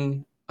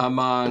thing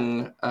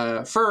among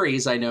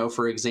furries, I know,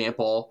 for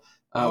example,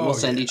 will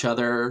send each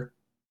other,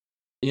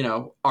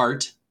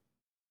 art.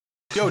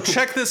 Yo,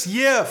 check this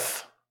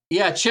GIF.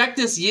 Yeah, check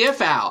this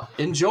GIF out.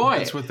 Enjoy.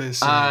 That's what they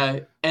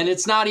say. And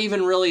it's not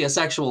even really a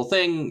sexual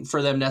thing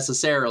for them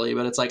necessarily,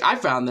 but it's like, I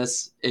found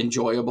this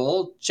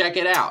enjoyable. Check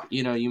it out.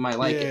 You might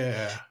like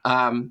it.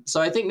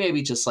 So I think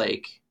maybe just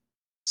like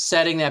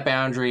setting that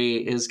boundary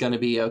is going to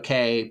be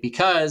okay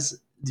because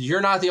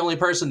you're not the only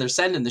person they're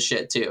sending the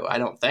shit to, I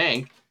don't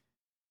think.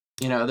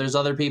 There's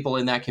other people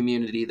in that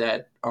community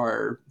that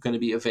are going to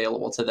be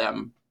available to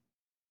them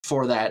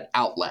for that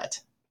outlet.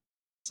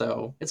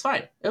 So it's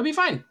fine. It'll be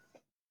fine.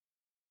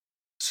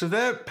 So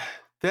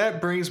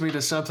that brings me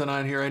to something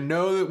on here. I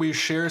know that we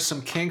share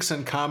some kinks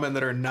in common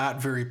that are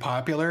not very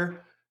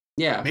popular.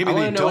 Yeah. Maybe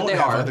they don't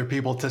have other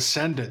people to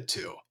send it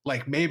to.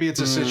 Like maybe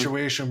it's a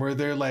situation where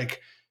they're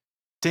like,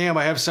 damn,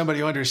 I have somebody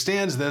who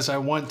understands this. I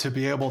want to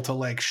be able to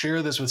like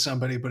share this with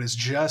somebody, but it's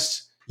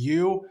just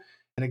you.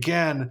 And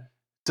again,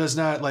 does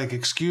not like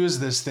excuse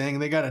this thing.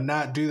 They got to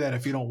not do that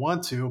if you don't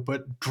want to,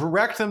 but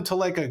direct them to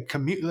like a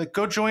community, like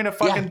go join a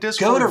fucking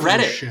Discord. Go to for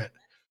this Reddit. Shit.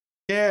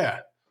 Yeah.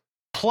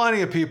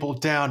 Plenty of people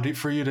down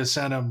for you to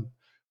send them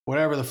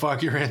whatever the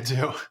fuck you're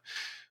into.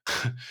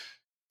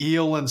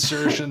 Eel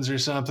insertions or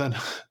something.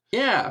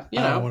 Yeah. I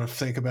don't want to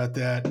think about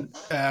that.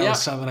 That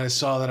was something I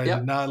saw that I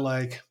did not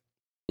like.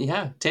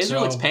 Yeah. Taser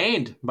looks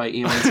pained by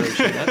eel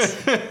insertion.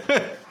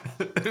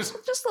 That's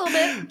just a little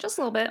bit. Just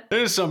a little bit.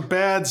 There's some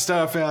bad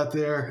stuff out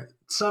there.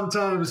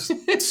 Sometimes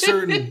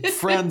certain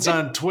friends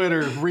on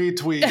Twitter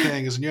retweet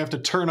things and you have to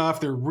turn off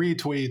their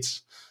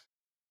retweets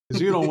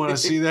because you don't want to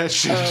see that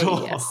shit at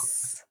all.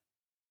 Yes.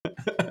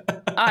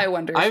 I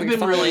wonder if I've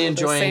been really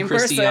enjoying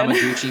Christy person.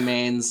 Yamaguchi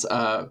Main's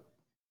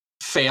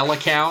fail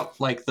account,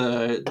 like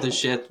the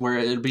shit where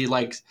it'd be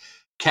like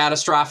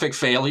catastrophic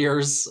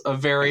failures of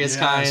various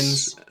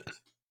kinds.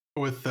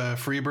 With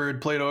Freebird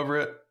played over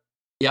it.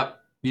 Yep.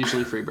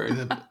 Usually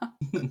Freebird.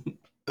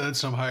 That's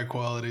some high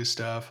quality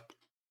stuff.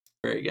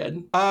 Very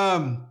good.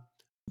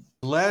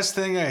 Last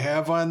thing I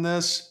have on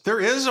this, there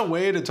is a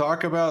way to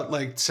talk about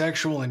like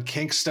sexual and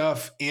kink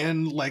stuff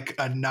in like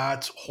a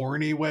not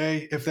horny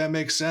way, if that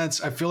makes sense.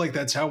 I feel like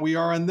that's how we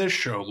are on this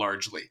show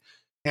largely.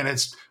 And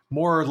it's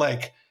more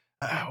like,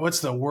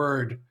 what's the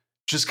word?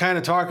 Just kind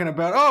of talking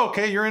about, oh,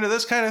 okay, you're into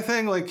this kind of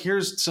thing. Like,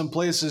 here's some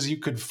places you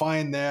could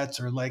find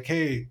that, or like,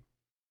 hey,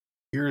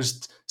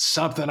 here's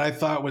something I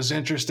thought was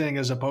interesting,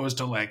 as opposed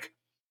to like,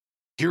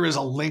 here is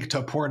a link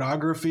to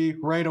pornography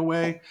right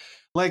away.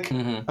 Like,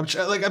 I'm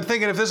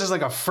thinking if this is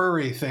like a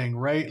furry thing,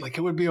 right? Like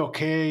it would be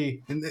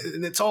okay. And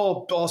it's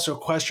all also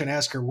question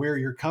asker where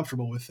you're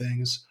comfortable with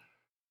things.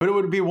 But it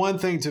would be one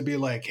thing to be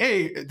like,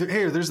 hey,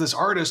 there's this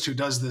artist who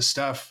does this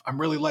stuff. I'm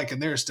really liking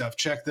their stuff.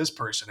 Check this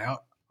person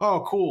out.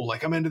 Oh, cool.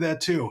 Like I'm into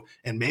that too.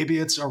 And maybe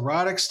it's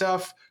erotic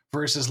stuff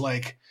versus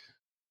like,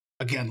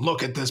 again,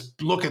 look at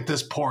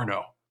this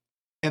porno.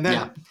 And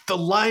then the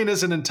line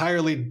isn't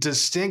entirely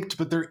distinct,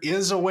 but there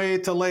is a way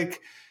to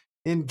like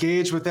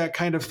engage with that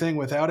kind of thing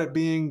without it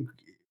being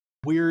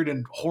weird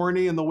and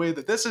horny in the way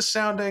that this is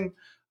sounding.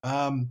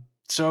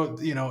 So,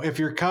 you know, if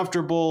you're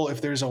comfortable, if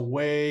there's a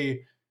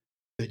way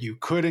that you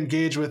could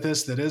engage with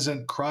this that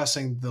isn't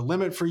crossing the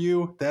limit for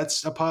you,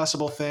 that's a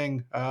possible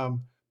thing.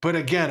 But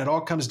again, it all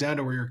comes down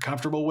to where you're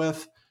comfortable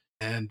with.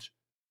 And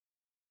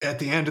at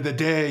the end of the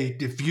day,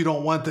 if you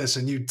don't want this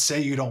and you say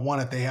you don't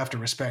want it, they have to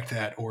respect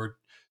that, or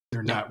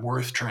they're not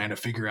worth trying to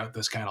figure out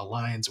this kind of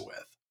lines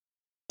with.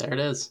 There it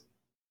is.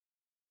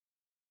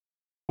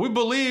 We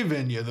believe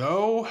in you,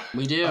 though.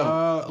 We do.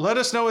 Let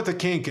us know what the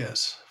kink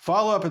is.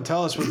 Follow up and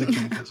tell us what the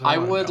kink is. I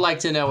would like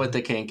to know what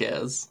the kink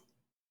is.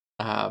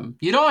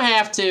 You don't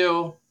have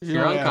to. If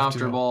you're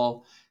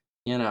uncomfortable,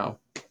 you know,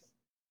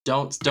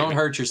 don't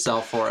hurt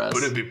yourself for us.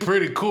 But it'd be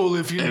pretty cool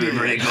if you did. It'd be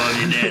pretty cool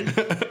if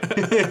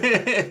you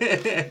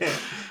did.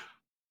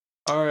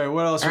 All right,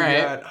 what else we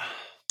got?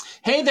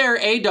 Hey there,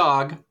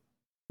 A-Dog,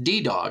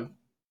 D-Dog,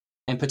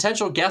 and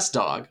potential guest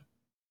dog.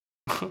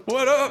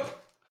 What up?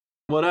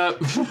 What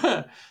up?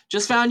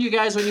 Just found you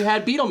guys when you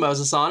had Beetle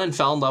Moses on and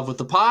fell in love with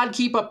the pod.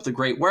 Keep up the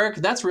great work.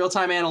 That's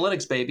real-time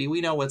analytics, baby. We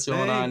know what's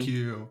going on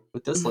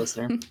with this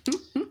listener.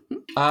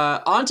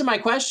 On to my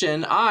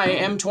question. I,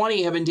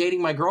 M20, have been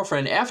dating my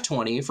girlfriend,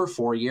 F20, for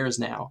 4 years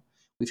now.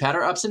 We've had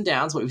our ups and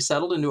downs, but we've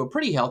settled into a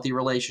pretty healthy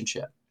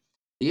relationship.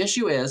 The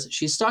issue is,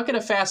 she's stuck at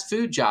a fast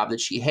food job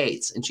that she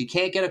hates, and she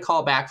can't get a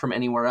call back from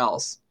anywhere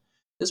else.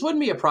 This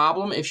wouldn't be a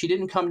problem if she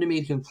didn't come to me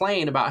to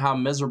complain about how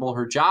miserable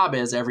her job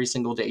is every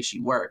single day she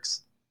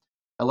works.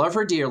 I love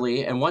her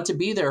dearly and want to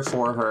be there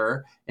for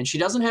her, and she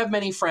doesn't have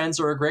many friends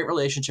or a great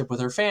relationship with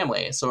her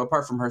family, so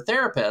apart from her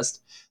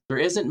therapist, there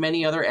isn't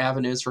many other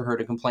avenues for her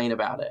to complain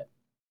about it.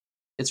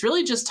 It's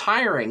really just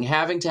tiring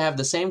having to have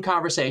the same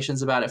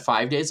conversations about it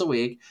 5 days a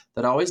week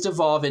that always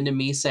devolve into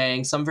me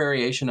saying some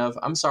variation of,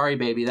 I'm sorry,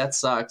 baby, that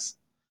sucks,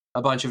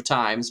 a bunch of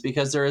times,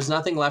 because there is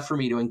nothing left for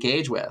me to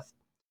engage with.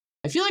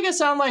 I feel like I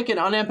sound like an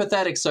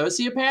unempathetic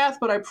sociopath,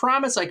 but I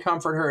promise I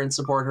comfort her and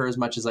support her as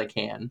much as I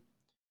can.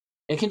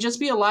 It can just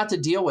be a lot to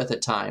deal with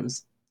at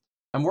times.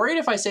 I'm worried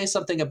if I say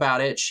something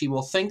about it, she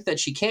will think that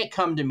she can't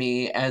come to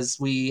me as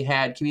we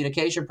had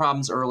communication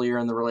problems earlier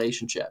in the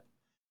relationship.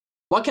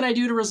 What can I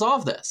do to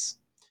resolve this?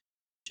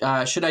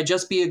 Should I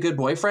just be a good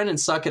boyfriend and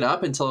suck it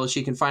up until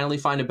she can finally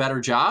find a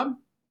better job?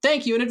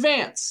 Thank you in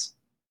advance.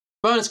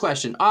 Bonus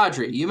question.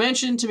 Audrey, you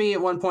mentioned to me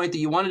at one point that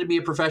you wanted to be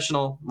a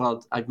professional.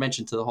 Well, I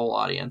mentioned to the whole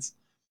audience.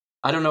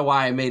 I don't know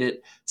why I made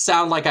it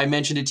sound like I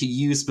mentioned it to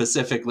you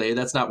specifically.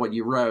 That's not what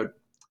you wrote.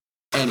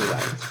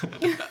 Anyway.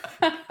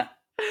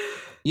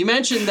 You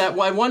mentioned that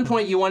at one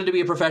point you wanted to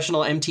be a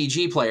professional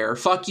MTG player.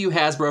 Fuck you,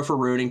 Hasbro, for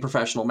ruining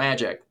professional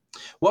Magic.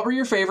 What were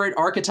your favorite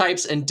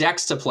archetypes and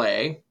decks to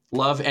play?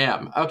 Love,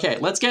 M. Okay,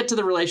 let's get to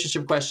the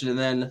relationship question and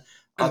then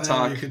I'll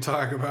talk. You can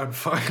talk about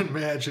fucking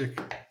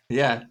Magic.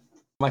 Yeah.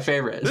 My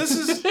favorite. This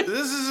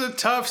is a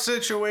tough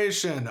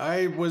situation.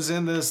 I was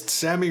in this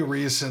semi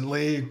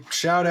recently.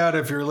 Shout out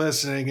if you're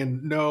listening,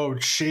 and no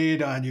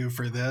shade on you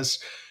for this.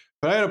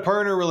 But I had a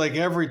partner where, like,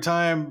 every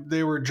time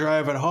they were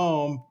driving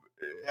home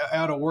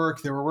out of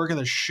work, they were working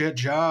a shit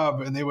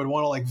job, and they would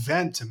want to, like,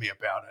 vent to me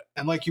about it.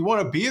 And, like, you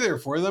want to be there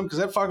for them because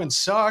that fucking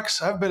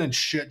sucks. I've been in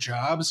shit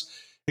jobs.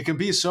 It can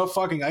be so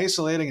fucking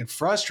isolating and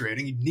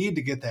frustrating. You need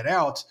to get that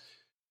out.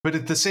 But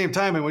at the same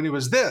time, and when it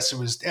was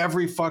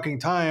every fucking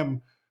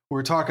time we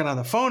were talking on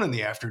the phone in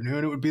the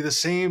afternoon, it would be the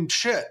same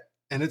shit.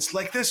 And it's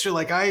like this. You're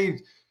like, I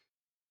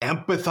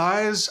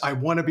empathize. I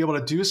want to be able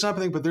to do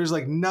something, but there's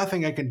like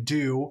nothing I can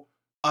do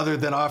other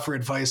than offer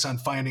advice on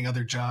finding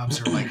other jobs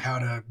or like how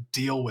to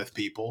deal with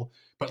people.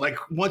 But like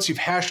once you've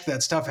hashed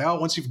that stuff out,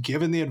 once you've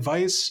given the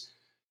advice,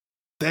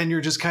 then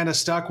you're just kind of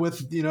stuck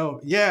with,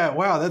 yeah,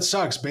 wow, that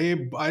sucks,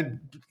 babe. I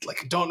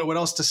like don't know what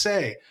else to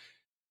say.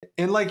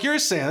 And like you're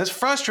saying, that's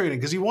frustrating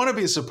because you want to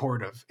be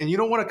supportive and you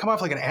don't want to come off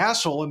like an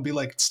asshole and be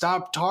like,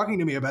 stop talking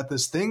to me about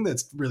this thing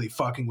that's really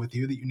fucking with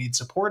you that you need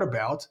support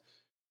about.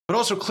 But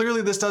also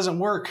clearly this doesn't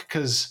work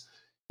because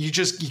you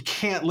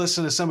can't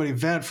listen to somebody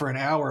vent for an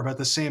hour about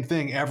the same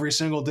thing every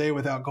single day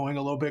without going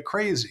a little bit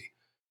crazy.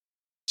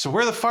 So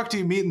where the fuck do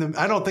you meet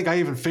I don't think I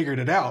even figured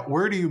it out.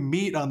 Where do you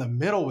meet on the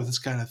middle with this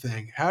kind of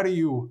thing? How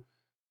the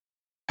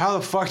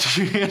fuck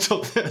do you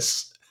handle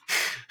this?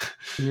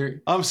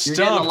 I'm stumped.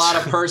 You're getting a lot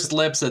of pursed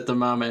lips at the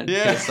moment.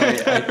 Yeah,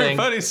 I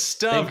think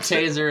stumped.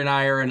 Taser and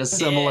I are in a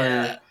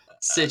similar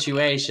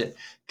situation.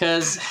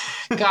 Because,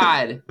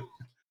 God,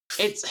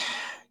 it's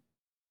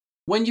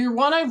when you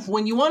want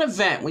to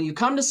vent, when you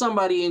come to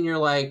somebody and you're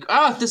like,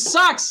 oh, this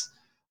sucks.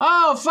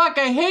 Oh, fuck,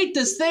 I hate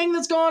this thing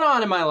that's going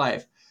on in my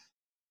life.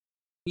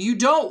 You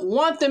don't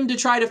want them to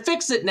try to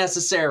fix it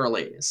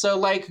necessarily. So,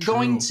 like,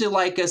 going to,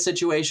 like, a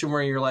situation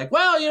where you're like,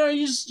 well,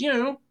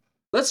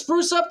 let's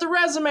spruce up the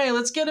resume.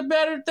 Let's get a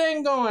better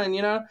thing going,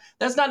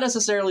 That's not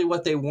necessarily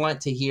what they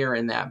want to hear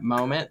in that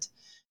moment.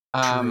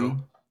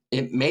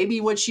 It may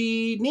be what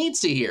she needs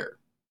to hear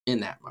in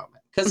that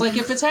moment. Because, like,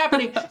 if it's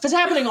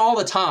happening all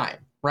the time,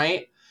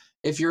 right?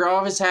 If you're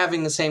always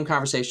having the same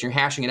conversation, you're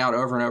hashing it out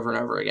over and over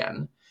and over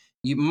again,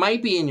 you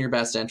might be in your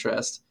best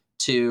interest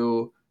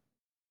to,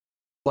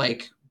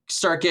 like,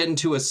 start getting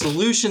to a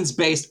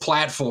solutions-based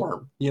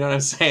platform. You know what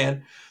I'm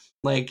saying?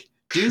 Like,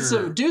 do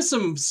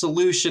some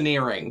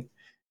solutioneering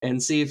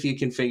and see if you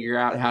can figure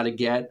out how to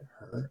get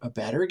her a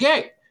better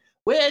gig,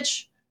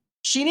 which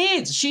she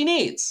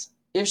needs.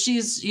 If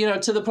she's,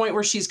 to the point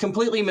where she's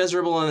completely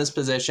miserable in this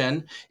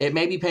position, it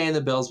may be paying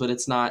the bills, but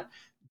it's not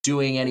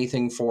doing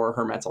anything for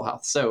her mental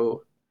health.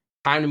 So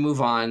time to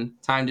move on,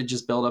 time to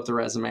just build up the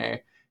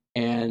resume.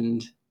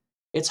 And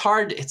it's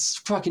hard. It's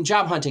fucking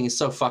job hunting is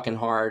so fucking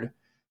hard.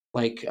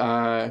 Like,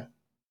 I'm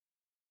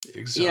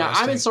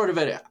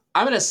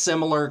in a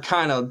similar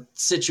kind of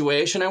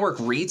situation. I work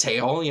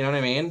retail, you know what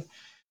I mean?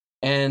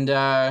 And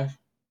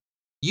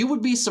you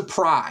would be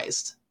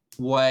surprised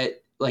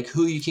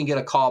who you can get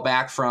a call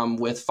back from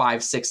with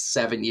 5, 6,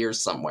 7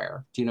 years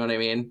somewhere. Do you know what I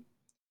mean?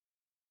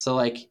 So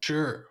like,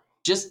 sure.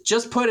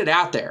 Just put it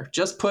out there.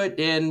 Just put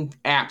in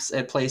apps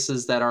at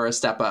places that are a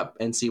step up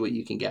and see what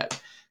you can get.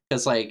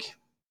 Because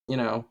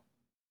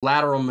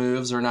lateral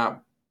moves are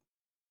not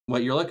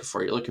what you're looking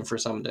for. You're looking for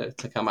someone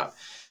to come up.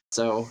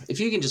 So if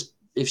she can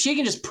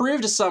just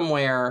prove to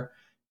somewhere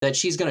that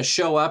she's going to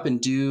show up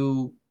and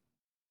do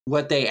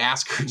what they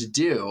ask her to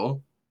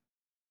do,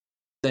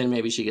 then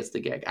maybe she gets the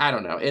gig. I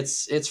don't know.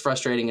 It's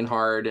frustrating and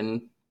hard,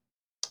 and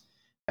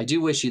I do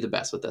wish you the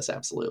best with this.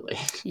 Absolutely.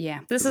 Yeah,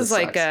 this is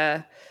like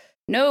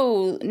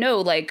no,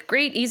 like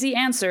great easy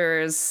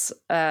answers.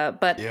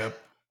 But yep.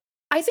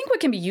 I think what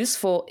can be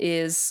useful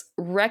is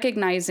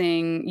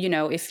recognizing,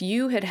 if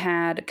you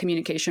had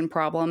communication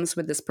problems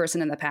with this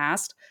person in the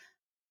past,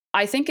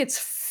 I think it's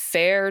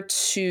fair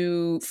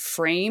to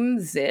frame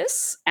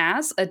this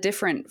as a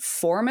different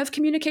form of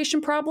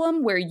communication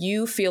problem where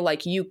you feel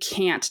like you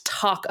can't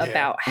talk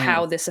about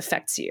how this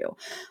affects you.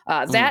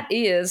 That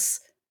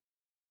is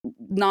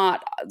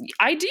not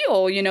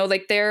ideal,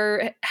 like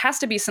there has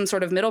to be some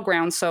sort of middle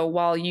ground. So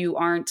while you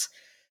aren't,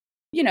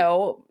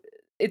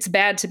 it's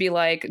bad to be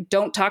like,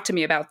 don't talk to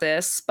me about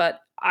this. But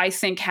I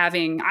think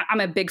I'm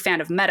a big fan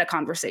of meta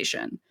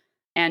conversation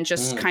and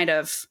just kind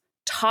of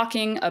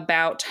talking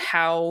about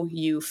how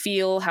you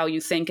feel, how you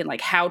think, and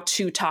like how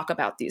to talk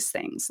about these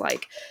things.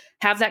 Like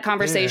have that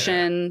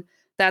conversation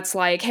that's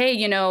like,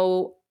 hey,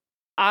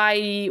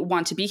 I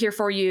want to be here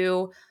for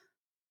you,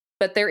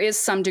 but there is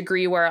some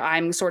degree where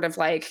I'm sort of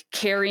like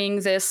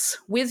carrying this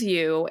with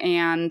you.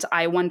 And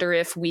I wonder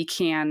if we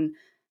can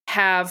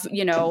have,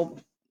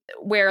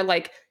 where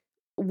like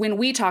when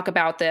we talk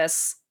about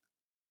this,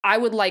 I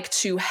would like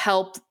to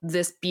help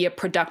this be a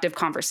productive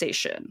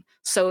conversation.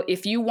 So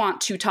if you want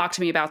to talk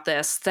to me about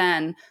this,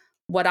 then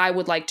what I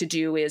would like to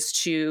do is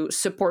to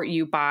support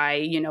you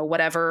by,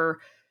 whatever,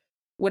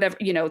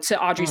 to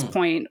Audrey's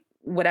point,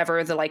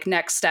 whatever the like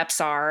next steps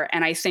are.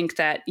 And I think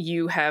that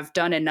you have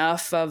done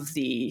enough of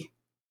the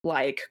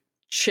like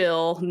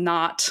chill,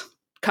 not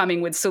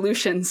coming with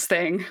solutions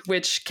thing,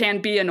 which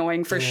can be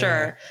annoying for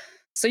sure.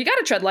 So you got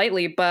to tread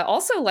lightly, but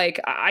also like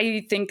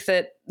I think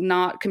that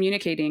not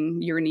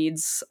communicating your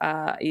needs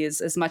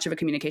is as much of a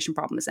communication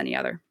problem as any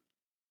other.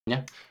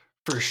 Yeah,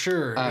 for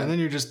sure. And then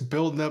you're just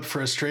building up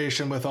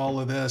frustration with all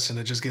of this, and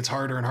it just gets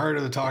harder and harder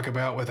to talk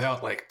about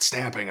without like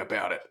snapping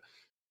about it.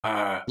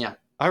 Yeah,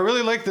 I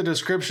really like the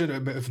description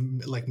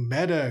of like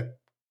meta.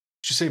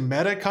 Did you say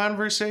meta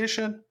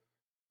conversation?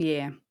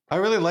 Yeah, I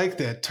really like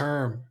that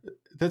term.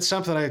 That's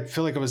something I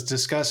feel like I was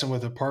discussing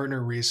with a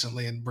partner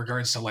recently in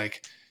regards to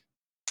like,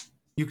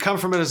 you come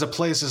from it as a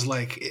place is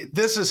like,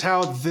 this is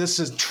how this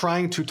is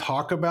trying to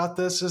talk about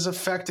this is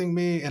affecting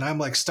me. And I'm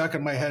like stuck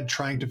in my head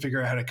trying to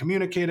figure out how to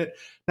communicate it.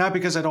 Not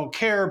because I don't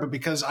care, but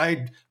because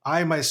I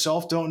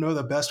myself don't know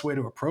the best way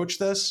to approach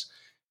this.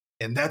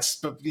 And that's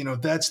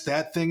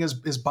that thing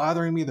is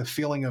bothering me, the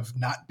feeling of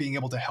not being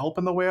able to help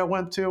in the way I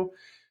want to.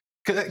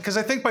 Because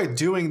I think by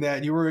doing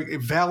that, you were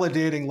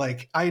validating,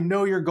 like, I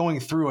know you're going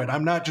through it.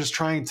 I'm not just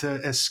trying to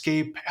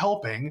escape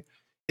helping.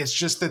 It's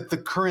just that the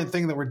current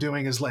thing that we're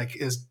doing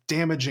is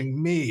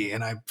damaging me.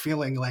 And I'm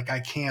feeling like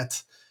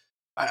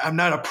I'm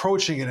not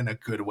approaching it in a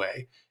good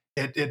way.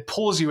 It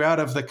pulls you out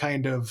of the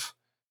kind of,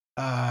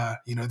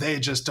 they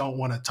just don't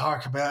want to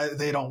talk about it.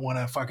 They don't want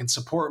to fucking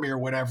support me or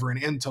whatever.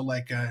 And into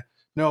like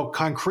no,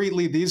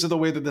 concretely, these are the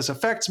way that this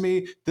affects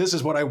me. This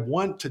is what I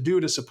want to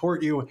do to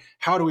support you.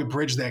 How do we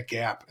bridge that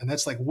gap? And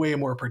that's like way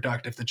more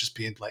productive than just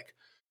being like,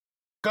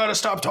 gotta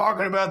stop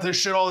talking about this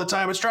shit all the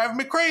time. It's driving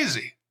me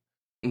crazy.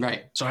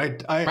 Right. So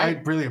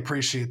I really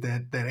appreciate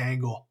that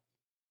angle.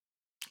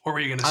 What were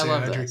you going to say, I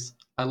love Audrey? this.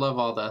 I love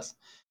all this.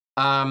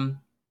 I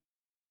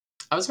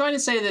was going to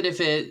say that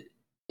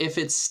if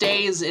it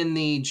stays in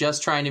the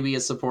just trying to be a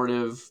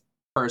supportive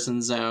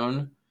person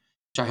zone,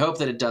 which I hope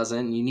that it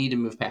doesn't, you need to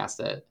move past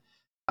it.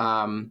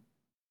 And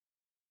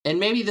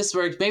maybe this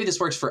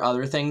works for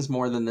other things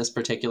more than this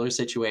particular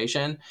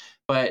situation,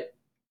 but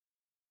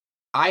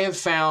I have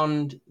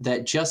found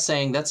that just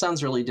saying that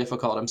sounds really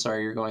difficult, I'm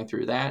sorry you're going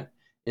through that,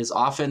 is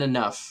often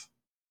enough.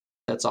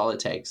 That's all it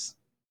takes.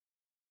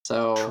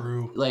 So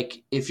True.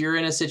 like if you're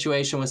in a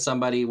situation with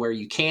somebody where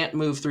you can't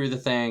move through the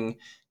thing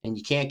and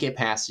you can't get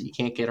past it, you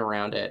can't get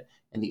around it,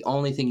 and the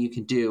only thing you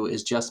can do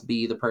is just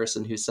be the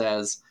person who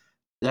says,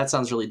 that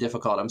sounds really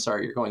difficult, I'm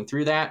sorry you're going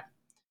through that.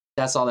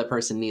 That's all that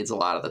person needs a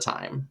lot of the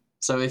time.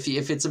 So if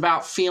it's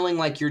about feeling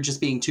like you're just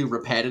being too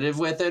repetitive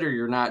with it, or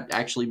you're not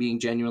actually being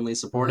genuinely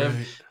supportive,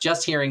 Right.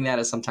 just hearing that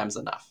is sometimes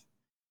enough.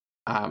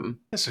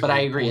 That's a But good I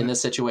agree, point. in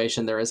this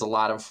situation, there is a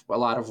lot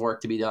of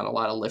work to be done, a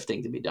lot of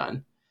lifting to be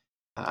done.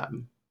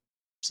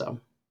 So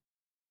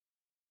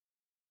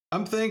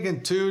I'm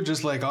thinking too,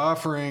 just like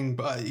offering,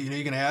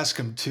 you can ask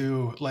them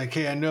too, like,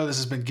 hey, I know this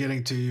has been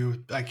getting to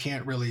you. I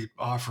can't really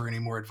offer any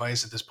more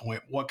advice at this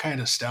point. What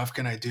kind of stuff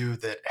can I do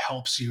that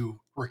helps you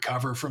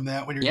recover from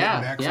that when you're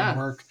getting back from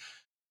work?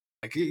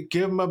 Like,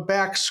 give them a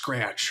back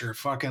scratch, or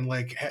fucking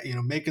like,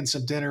 making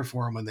some dinner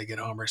for them when they get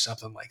home or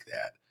something like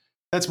that.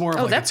 That's more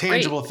of like a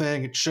tangible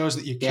thing. It shows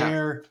that you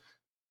care.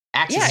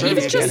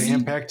 Even just an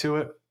impact to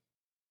it.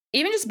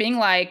 Even just being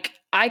like,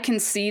 I can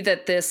see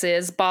that this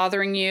is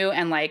bothering you.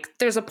 And like,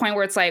 there's a point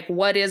where it's like,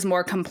 what is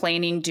more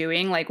complaining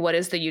doing? Like, what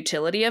is the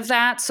utility of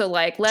that? So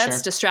like,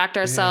 let's distract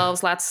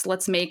ourselves. Yeah.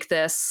 Let's make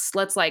this,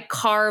 let's like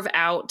carve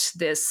out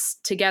this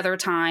together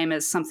time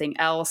as something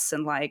else,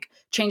 and like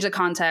change the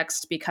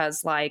context,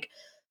 because like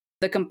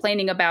the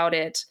complaining about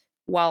it,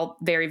 while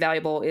very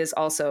valuable, is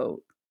also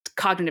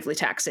cognitively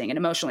taxing and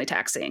emotionally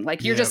taxing.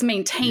 Like you're just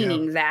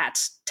maintaining that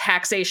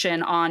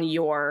taxation on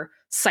your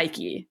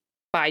psyche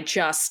by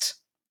just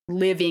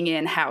living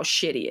in how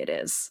shitty it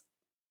is.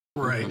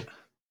 Right. Mm-hmm.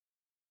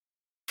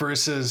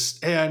 Versus,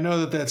 hey, I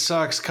know that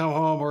sucks. Come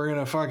home. We're going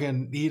to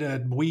fucking eat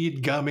a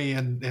weed gummy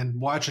and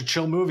watch a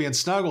chill movie and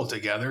snuggle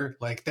together.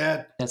 Like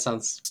that. That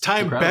sounds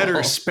time incredible.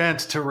 Better spent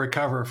to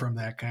recover from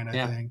that kind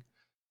of thing.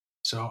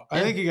 So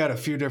I think you got a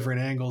few different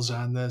angles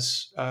on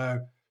this.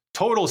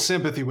 Total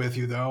sympathy with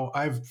you though.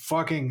 I've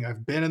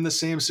been in the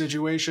same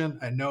situation.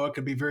 I know it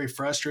can be very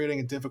frustrating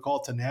and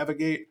difficult to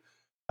navigate.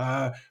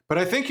 But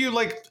I think you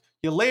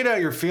laid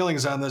out your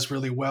feelings on this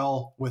really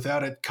well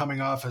without it coming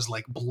off as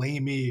like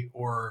blamey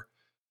or,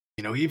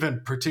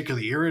 even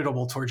particularly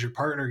irritable towards your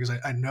partner, because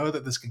I know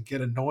that this can get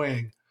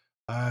annoying.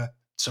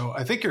 So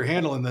I think you're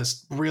handling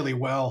this really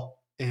well,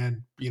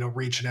 and,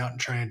 reaching out and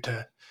trying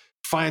to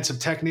find some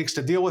techniques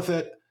to deal with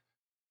it.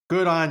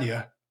 Good on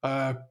you.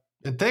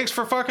 And thanks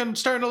for fucking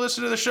starting to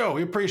listen to the show.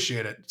 We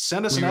appreciate it.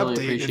 Send us an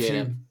update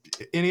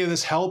if any of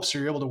this helps, or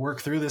you're able to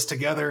work through this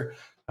together.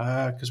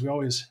 Because we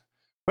always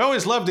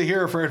love to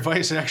hear if our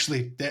advice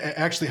actually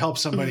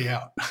helps somebody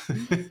out.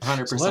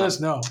 100%. So let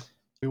us know.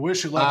 We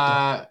wish you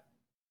luck.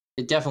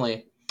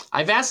 Definitely.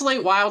 I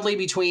vacillate wildly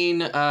between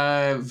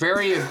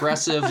very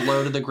aggressive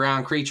low to the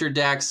ground creature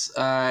decks,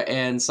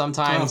 and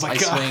sometimes I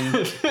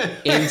swing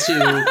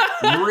into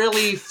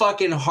really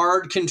fucking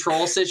hard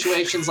control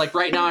situations. Like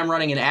right now I'm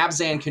running an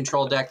Abzan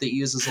control deck that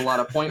uses a lot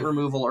of point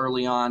removal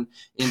early on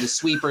into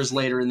sweepers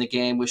later in the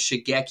game with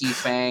Shigeki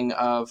Fang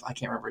of, I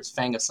can't remember, it's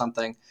Fang of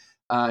something.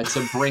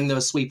 to bring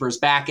those sweepers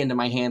back into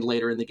my hand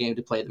later in the game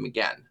to play them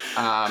again.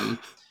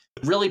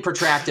 Really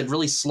protracted,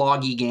 really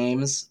sloggy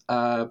games,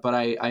 but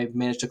I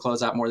managed to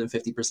close out more than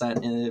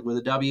 50% with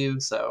a W,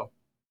 so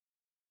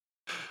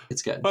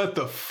it's good. What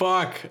the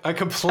fuck? I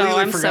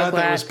completely forgot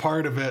that was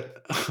part of it.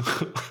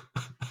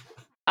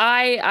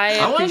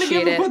 I wanted to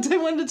give appreciate them it. what they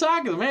wanted to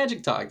talk, the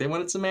magic talk. They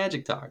wanted some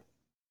magic talk.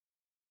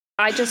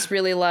 I just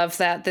really love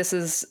that this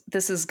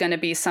is going to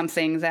be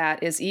something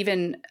that is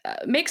even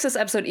makes this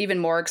episode even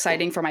more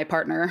exciting for my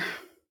partner.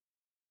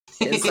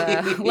 Is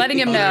letting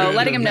him know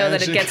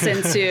that it gets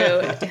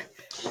into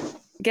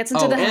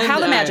how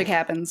the magic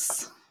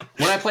happens.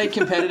 When I played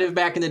competitive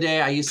back in the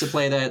day, I used to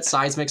play that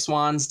Seismic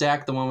Swans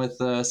deck, the one with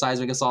the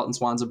Seismic Assault and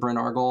Swans of Bryn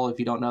Argol. If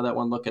you don't know that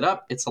one, look it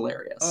up. It's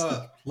hilarious.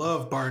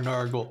 Love Bryn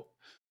Argol.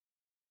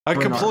 I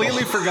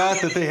completely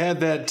forgot that they had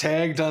that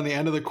tagged on the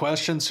end of the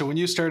question. So when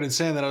you started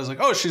saying that, I was like,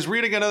 oh, she's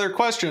reading another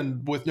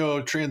question with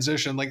no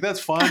transition. Like, that's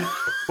fun.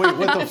 Wait,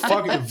 what the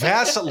fuck?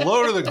 Vast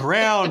low to the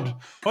ground.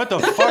 What the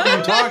fuck are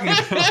you talking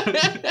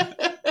about?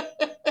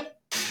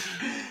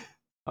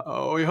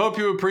 Oh, we hope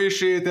you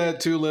appreciate that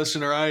too,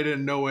 listener. I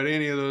didn't know what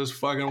any of those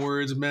fucking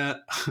words meant.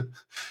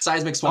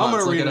 Seismic Swans. I'm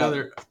going to read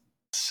another.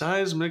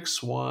 Seismic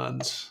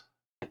Swans.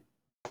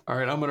 All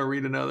right, I'm going to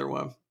read another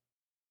one.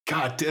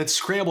 God, it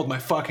scrambled my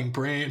fucking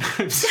brain.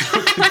 I'm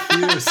so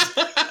confused.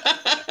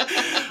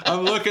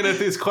 I'm looking at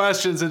these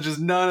questions and just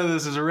none of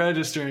this is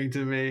registering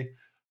to me.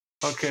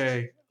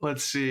 Okay,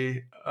 let's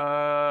see.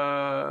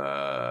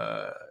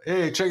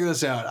 Hey, check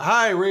this out.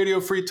 Hi,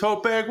 Radio Free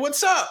Tote Bag.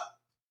 What's up?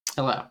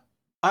 Hello.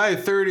 I,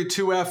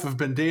 32F, have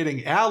been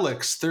dating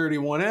Alex,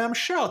 31M,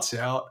 shouts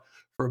out,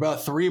 for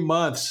about 3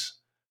 months.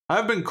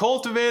 I've been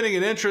cultivating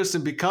an interest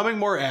in becoming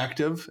more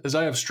active as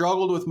I have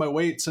struggled with my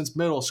weight since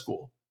middle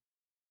school.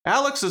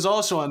 Alex is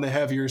also on the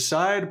heavier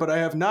side, but I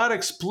have not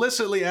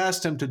explicitly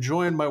asked him to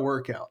join my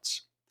workouts.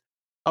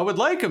 I would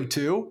like him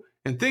to,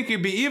 and think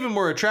he'd be even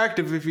more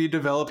attractive if he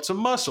developed some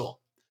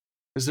muscle.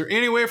 Is there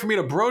any way for me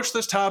to broach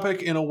this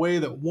topic in a way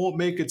that won't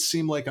make it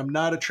seem like I'm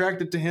not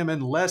attracted to him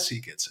unless he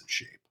gets in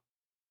shape?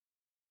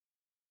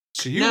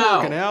 So you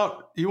working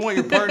out, you want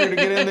your partner to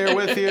get in there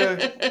with you,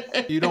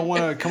 you don't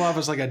want to come off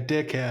as like a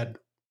dickhead.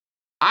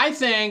 I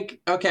think,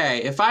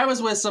 okay, if I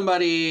was with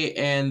somebody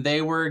and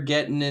they were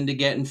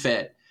getting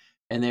fit,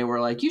 and they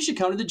were like, you should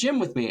come to the gym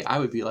with me, I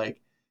would be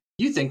like,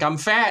 you think I'm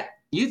fat?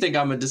 You think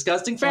I'm a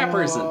disgusting fat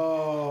person?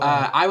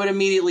 I would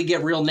immediately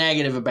get real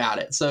negative about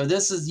it. So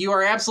you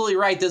are absolutely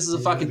right. This is a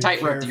fucking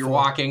tightrope that you're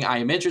walking. I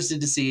am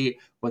interested to see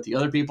what the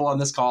other people on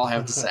this call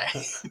have to say.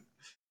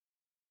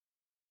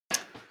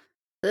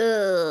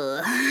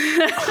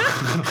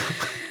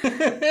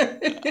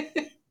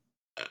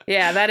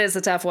 Yeah, that is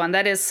a tough one.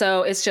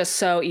 It's just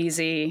so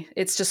easy.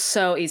 It's just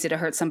so easy to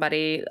hurt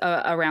somebody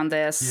around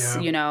this.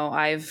 Yeah. You know,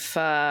 I've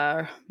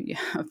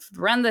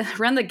run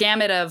the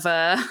gamut of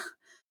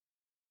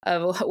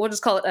we'll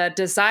just call it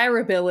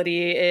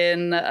desirability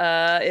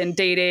in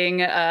dating,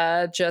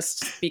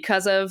 just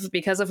because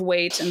of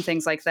weight and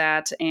things like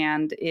that.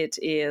 And it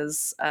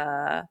is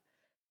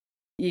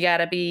you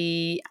gotta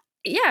be,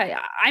 yeah.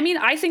 I mean,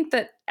 I think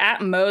that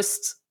at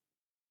most,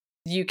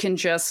 you can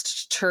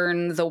just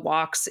turn the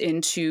walks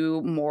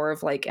into more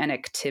of like an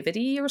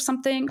activity or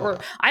something. Or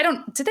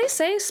did they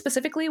say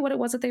specifically what it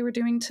was that they were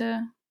doing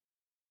to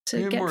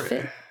get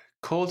fit?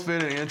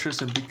 Cultivate an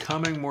interest in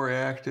becoming more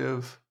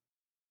active.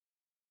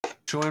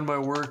 Join my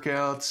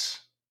workouts.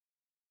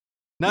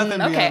 Nothing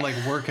beyond like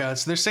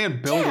workouts. They're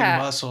saying building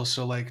muscle.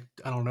 So like,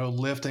 I don't know,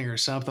 lifting or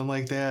something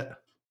like that.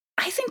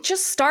 I think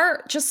just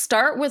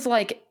start with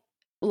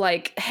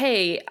like,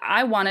 hey,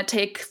 I want to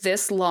take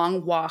this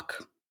long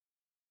walk.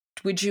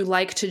 Would you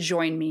like to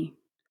join me?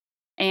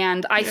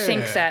 And I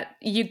think that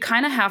you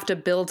kind of have to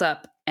build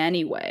up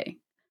anyway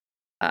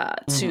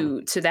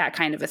to that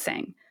kind of a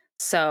thing.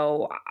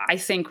 So I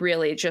think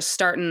really just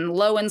starting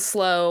low and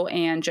slow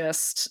and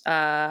just,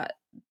 just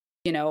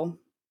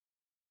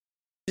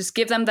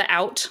give them the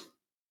out.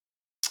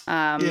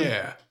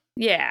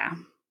 Yeah.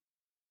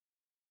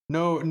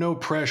 No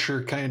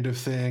pressure kind of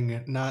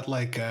thing. Not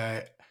like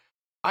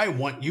I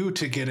want you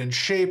to get in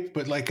shape,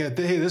 but like,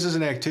 hey, this is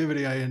an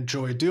activity I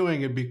enjoy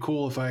doing. It'd be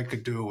cool if I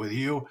could do it with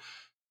you.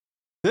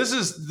 This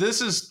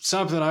is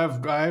something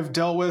I've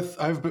dealt with.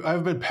 I've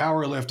been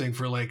powerlifting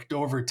for like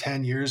over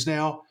 10 years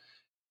now,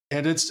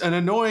 and it's an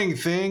annoying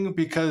thing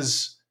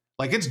because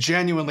like it's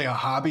genuinely a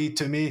hobby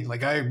to me.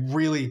 Like I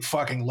really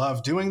fucking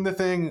love doing the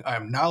thing.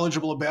 I'm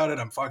knowledgeable about it.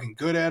 I'm fucking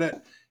good at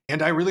it,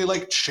 and I really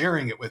like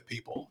sharing it with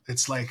people.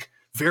 It's like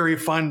very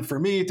fun for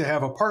me to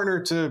have a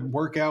partner to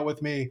work out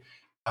with me.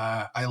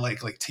 I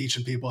like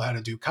teaching people how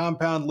to do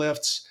compound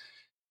lifts,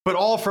 but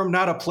all from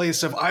not a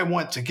place of I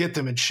want to get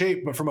them in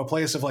shape, but from a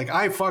place of like,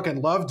 I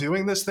fucking love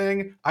doing this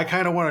thing. I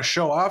kind of want to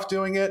show off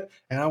doing it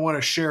and I want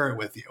to share it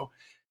with you.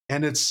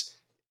 And it's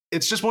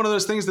just one of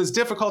those things that's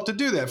difficult to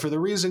do that for the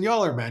reason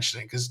y'all are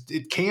mentioning, because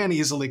it can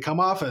easily come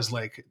off as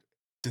like,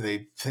 do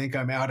they think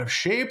I'm out of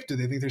shape? Do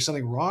they think there's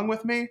something wrong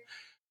with me?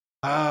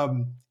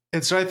 And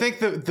so I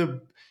think if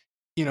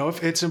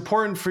it's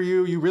important for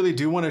you, you really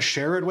do want to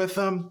share it with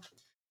them.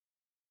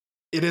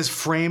 it is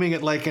framing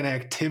it like an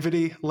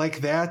activity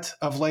like that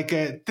of like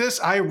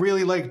I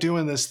really like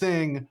doing this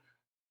thing.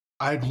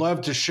 I'd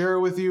love to share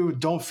it with you.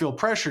 Don't feel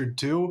pressured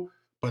to,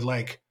 but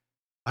like,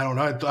 I don't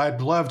know.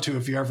 I'd love to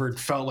if you ever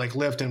felt like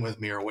lifting with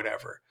me or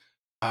whatever.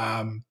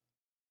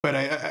 But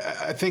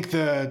I think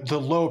the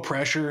low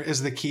pressure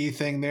is the key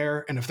thing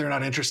there. And if they're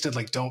not interested,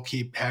 like don't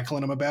keep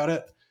heckling them about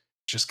it.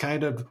 Just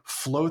kind of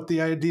float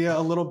the idea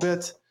a little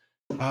bit.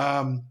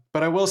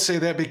 But I will say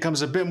that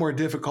becomes a bit more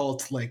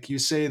difficult. Like you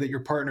say that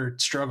your partner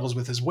struggles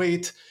with his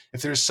weight.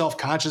 If there's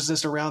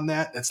self-consciousness around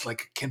that, that's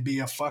like can be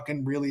a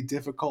fucking really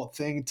difficult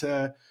thing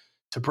to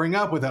bring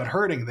up without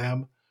hurting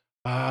them.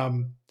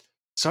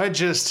 So I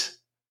just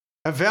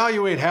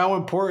evaluate how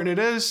important it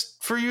is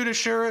for you to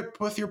share it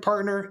with your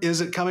partner.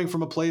 Is it coming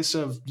from a place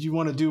of you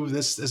want to do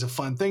this as a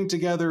fun thing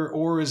together,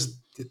 or is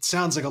it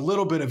sounds like a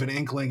little bit of an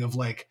inkling of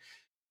like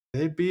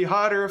they'd be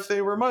hotter if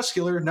they were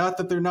muscular. Not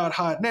that they're not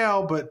hot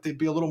now, but they'd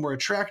be a little more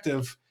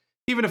attractive.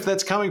 Even if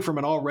that's coming from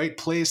an all right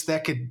place,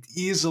 that could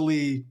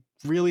easily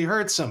really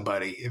hurt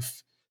somebody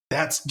if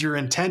that's your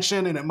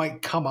intention, and it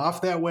might come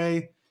off that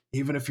way,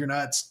 even if you're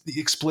not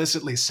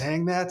explicitly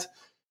saying that.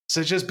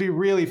 So just be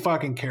really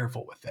fucking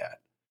careful with that.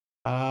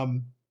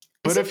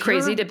 But is it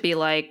crazy to be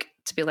like,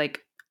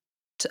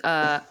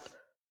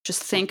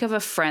 just think of a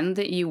friend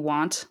that you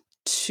want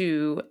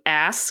to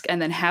ask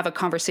and then have a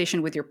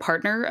conversation with your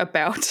partner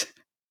about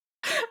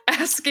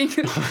asking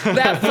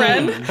that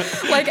friend,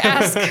 like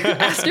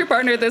ask your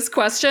partner this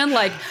question,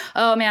 like,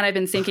 oh man, I've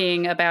been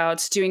thinking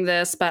about doing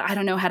this, but I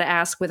don't know how to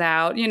ask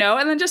without,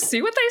 and then just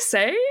see what they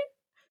say.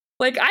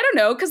 Like, I don't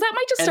know, because that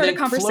might just start a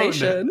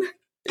conversation.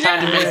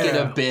 Kind of make it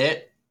a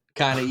bit.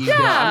 Kind of,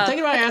 I'm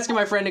thinking about asking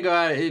my friend to go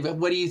out.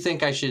 What do you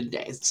think I should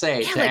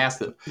say to ask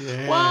them?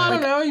 Yeah. Well, I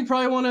don't know. You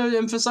probably want to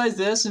emphasize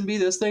this and be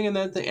this thing and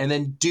that thing, and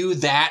then do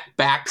that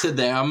back to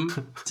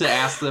them to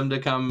ask them to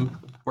come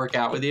work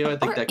out with you. I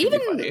think that could be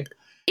funny.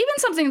 Even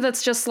something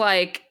that's just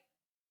like,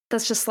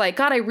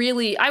 God,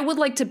 I would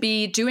like to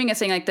be doing a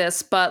thing like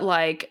this, but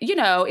like,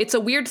 it's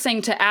a weird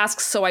thing to ask,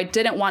 so I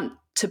didn't want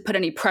to put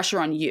any pressure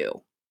on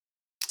you.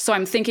 So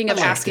I'm thinking of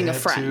asking a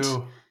friend.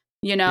 Too.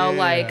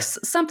 Like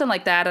something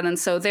like that. And then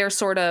so they're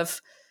sort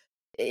of,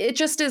 it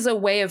just is a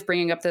way of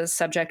bringing up the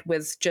subject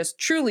with just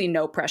truly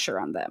no pressure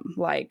on them.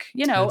 Like,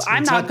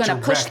 I'm not going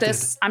to push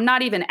this. I'm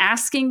not even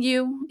asking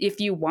you. If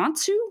you want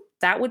to,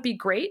 that would be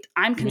great.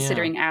 I'm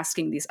considering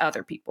asking these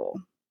other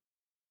people.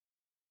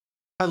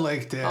 I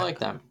like that. I like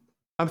that.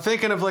 I'm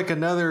thinking of like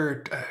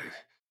another, I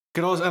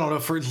don't know,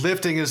 for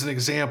lifting as an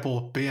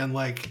example, being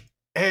like,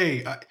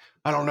 hey,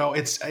 I don't know.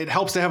 It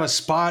helps to have a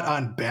spot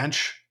on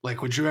bench.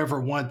 Like, would you ever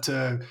want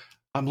to,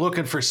 I'm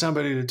looking for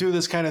somebody to do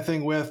this kind of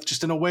thing with,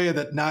 just in a way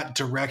that not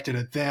directed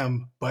at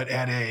them, but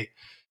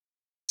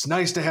it's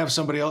nice to have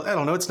somebody else. I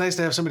don't know. It's nice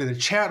to have somebody to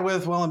chat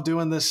with while I'm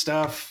doing this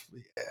stuff.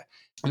 Yeah.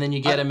 And then you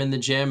get them in the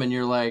gym and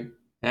you're like,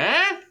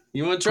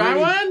 you want to try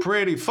one?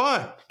 Pretty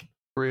fun.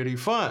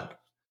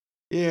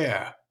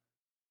 Yeah.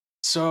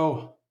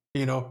 So,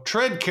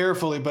 tread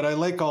carefully, but I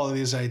like all of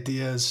these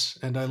ideas,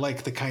 and I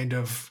like the kind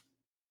of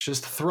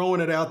just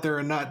throwing it out there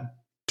and not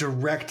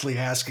directly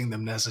asking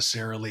them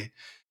necessarily.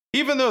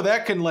 Even though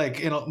that can,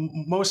 like,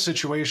 most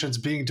situations,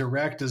 being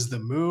direct is the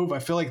move. I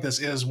feel like this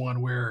is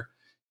one where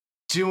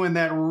doing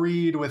that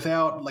read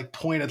without like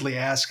pointedly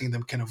asking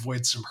them can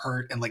avoid some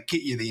hurt and like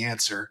get you the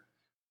answer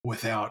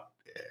without,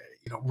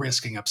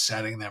 risking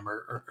upsetting them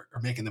or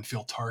making them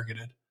feel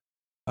targeted.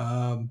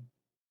 Good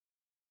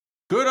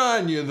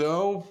on you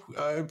though.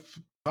 I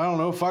don't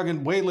know.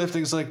 Fucking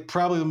weightlifting is like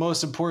probably the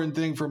most important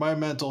thing for my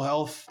mental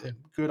health. And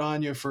good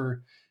on you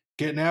for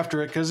getting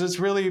after it, because it's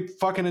really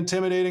fucking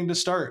intimidating to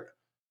start.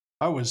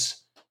 I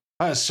was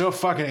so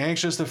fucking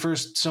anxious the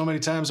first so many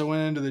times I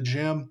went into the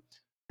gym,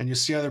 and you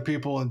see other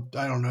people and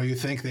I don't know, you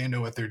think they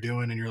know what they're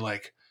doing and you're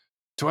like,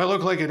 do I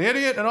look like an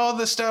idiot and all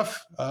this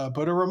stuff?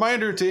 But a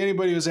reminder to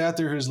anybody who's out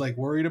there who's like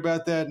worried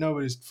about that,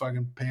 nobody's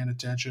fucking paying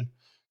attention.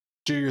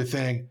 Do your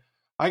thing.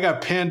 I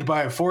got pinned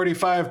by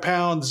 45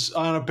 pounds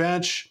on a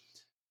bench.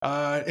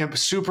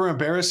 Super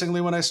embarrassingly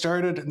when I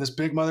started, and this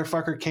big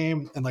motherfucker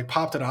came and like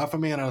popped it off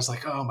of me, and I was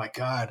like, oh my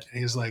God. And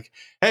he's like,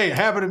 hey, it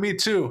happened to me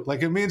too.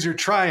 Like, it means you're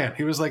trying.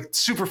 He was like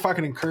super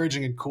fucking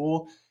encouraging and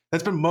cool.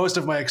 That's been most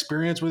of my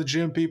experience with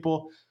gym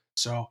people.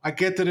 So I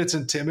get that it's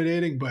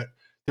intimidating, but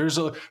there's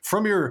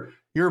from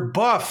your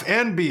buff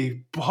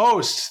NB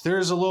host,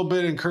 there's a little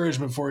bit of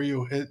encouragement for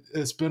you.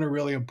 It's been a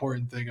really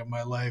important thing in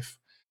my life.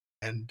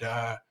 And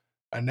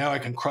now I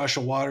can crush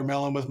a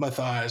watermelon with my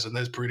thighs, and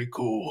that's pretty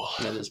cool.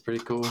 That is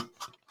pretty cool.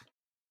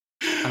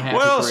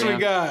 What else we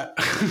got?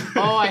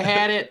 Oh, I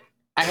had it.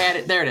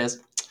 There it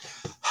is.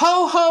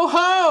 Ho, ho,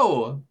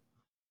 ho!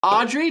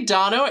 Audrey,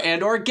 Dono,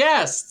 and or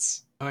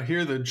guests. I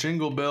hear the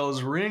jingle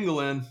bells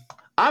ringling.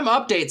 I'm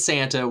Update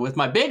Santa with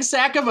my big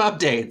sack of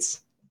updates.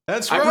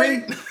 That's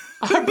right.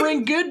 I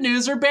bring good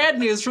news or bad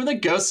news from the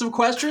ghosts of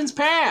questions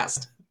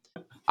past.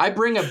 I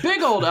bring a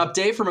big old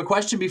update from a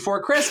question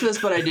before Christmas,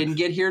 but I didn't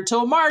get here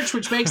till March,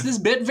 which makes this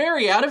bit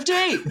very out of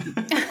date.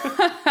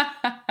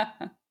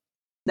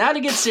 Now to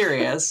get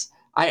serious,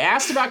 I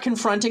asked about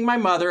confronting my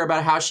mother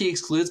about how she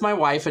excludes my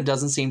wife and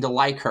doesn't seem to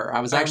like her. I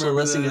was I actually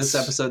remember listening to this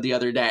this. episode the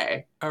other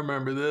day. I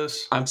remember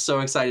this. I'm so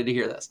excited to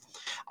hear this.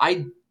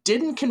 I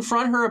didn't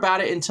confront her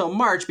about it until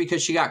March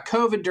because she got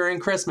COVID during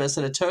Christmas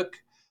and it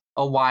took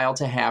a while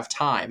to have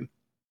time.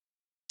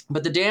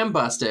 But the dam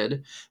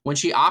busted when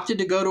she opted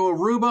to go to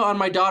Aruba on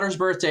my daughter's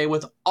birthday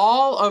with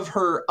all of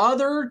her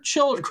other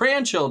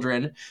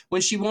grandchildren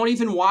when she won't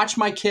even watch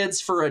my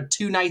kids for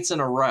 2 nights in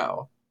a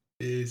row.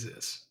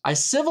 Jesus. I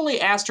civilly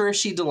asked her if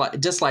she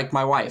disliked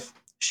my wife.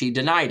 She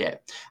denied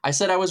it. I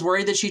said I was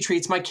worried that she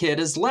treats my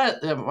kids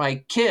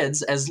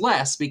as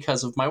less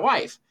because of my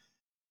wife.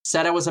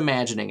 Said I was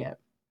imagining it.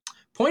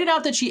 Pointed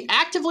out that she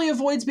actively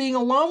avoids being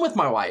alone with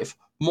my wife.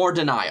 More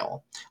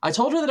denial. I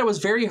told her that I was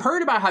very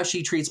hurt about how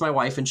she treats my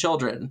wife and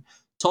children.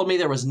 Told me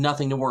there was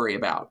nothing to worry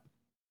about.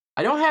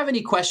 I don't have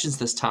any questions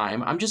this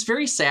time. I'm just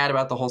very sad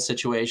about the whole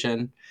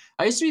situation.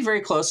 I used to be very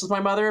close with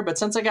my mother, but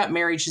since I got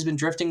married, she's been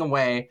drifting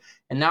away,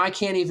 and now I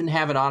can't even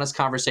have an honest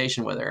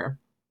conversation with her.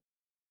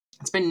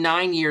 It's been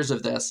 9 years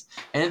of this,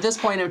 and at this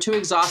point, I'm too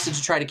exhausted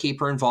to try to keep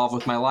her involved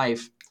with my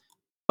life.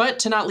 But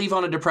to not leave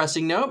on a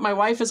depressing note, my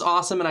wife is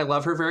awesome and I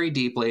love her very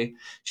deeply.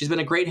 She's been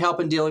a great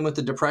help in dealing with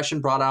the depression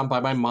brought on by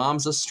my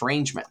mom's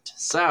estrangement.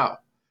 So,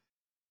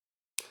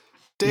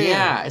 Damn.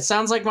 yeah, it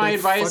sounds like my That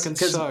advice, fucking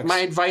because sucks. my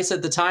advice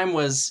at the time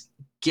was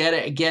get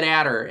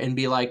at her and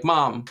be like,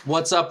 Mom,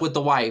 what's up with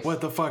the wife?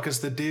 What the fuck is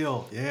the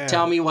deal? Yeah.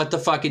 Tell me what the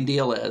fucking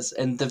deal is.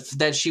 And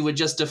that she would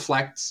just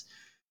deflect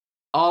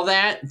all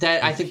that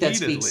I think that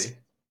speaks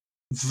Repeatedly.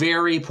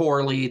 very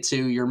poorly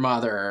to your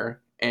mother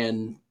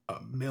and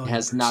 1,000,000%.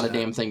 has not a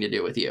damn thing to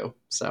do with you.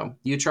 So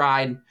you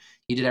tried,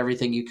 you did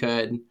everything you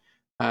could.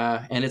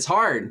 And it's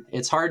hard.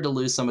 It's hard to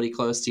lose somebody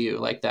close to you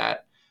like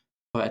that.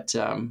 But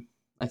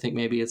I think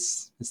maybe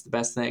it's the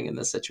best thing in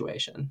this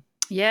situation.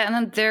 Yeah, and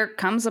then there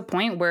comes a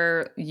point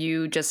where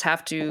you just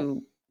have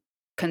to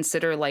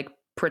consider like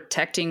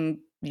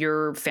protecting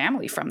your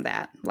family from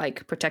that,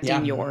 like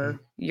protecting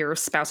your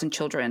spouse and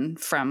children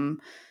from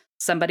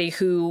somebody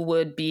who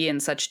would be in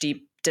such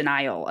deep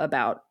denial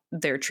about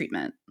their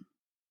treatment.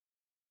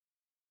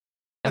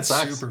 That That's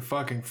sucks. super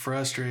fucking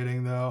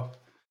frustrating, though.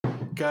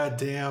 God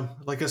damn.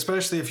 Like,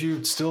 especially if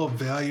you still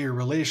value your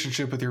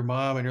relationship with your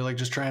mom and you're like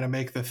just trying to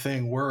make the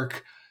thing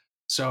work.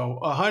 So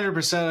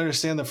 100%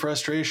 understand the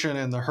frustration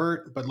and the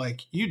hurt, but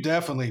like you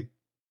definitely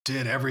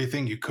did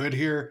everything you could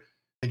here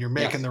and you're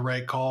making Yes. the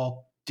right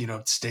call,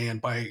 staying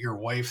by your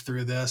wife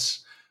through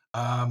this.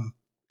 I'm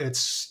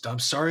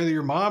sorry that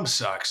your mom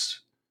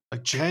sucks.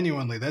 Like,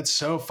 genuinely, that's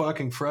so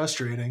fucking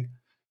frustrating.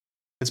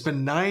 It's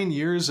been 9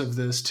 years of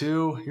this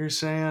too, you're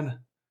saying?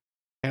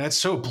 And it's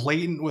so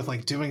blatant with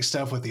like doing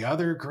stuff with the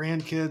other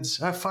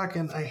grandkids.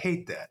 I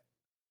hate that.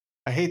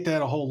 I hate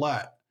that a whole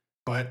lot.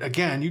 But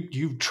again,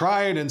 you've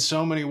tried in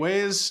so many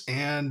ways.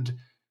 And,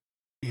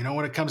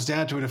 when it comes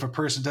down to it, if a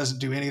person doesn't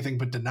do anything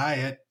but deny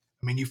it,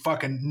 I mean, you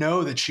fucking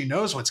know that she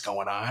knows what's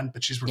going on,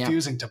 but she's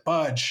refusing to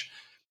budge.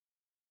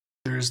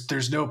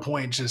 There's no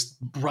point just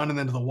running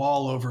into the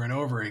wall over and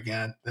over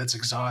again. That's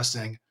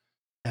exhausting.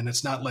 And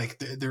it's not like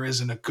there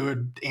isn't a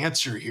good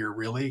answer here,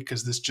 really,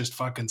 because this just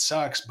fucking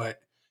sucks. But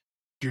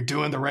you're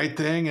doing the right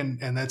thing,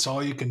 and that's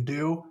all you can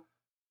do.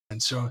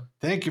 And so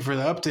thank you for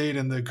the update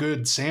and the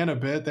good Santa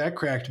bit. That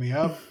cracked me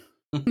up.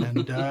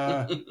 And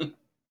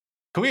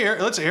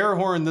let's air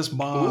horn this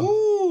mom.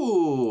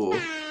 Ooh.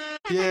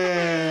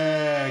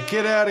 Yeah,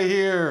 get out of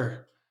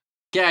here.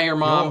 Get out of here,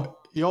 Mom.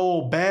 You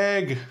old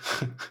bag.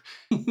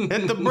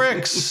 Hit the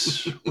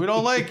bricks. We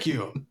don't like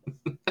you.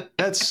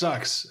 That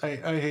sucks. I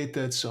hate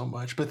that so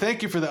much. But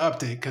thank you for the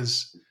update,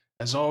 because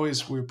as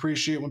always, we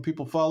appreciate when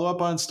people follow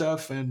up on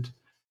stuff. And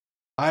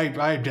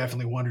I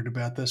definitely wondered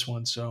about this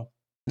one. So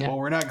while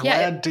we're not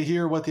glad to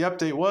hear what the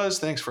update was,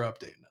 thanks for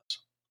updating us.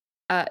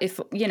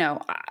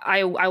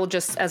 I will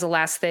just, as a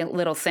last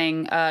little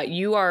thing,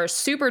 you are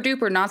super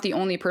duper not the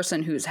only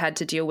person who's had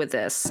to deal with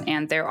this.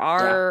 And there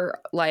are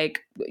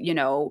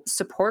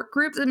support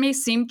groups that may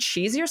seem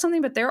cheesy or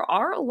something, but there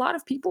are a lot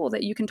of people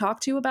that you can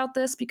talk to about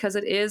this, because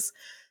it is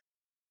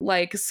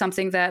like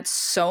something that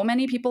so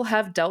many people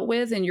have dealt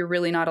with, and you're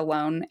really not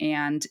alone.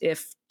 And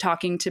if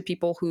talking to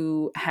people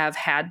who have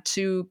had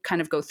to kind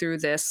of go through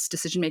this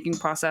decision-making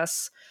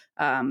process,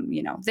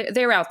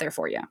 they're out there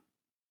for you.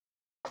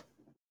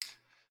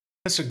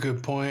 That's a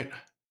good point.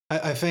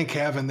 I think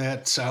having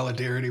that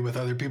solidarity with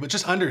other people,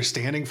 just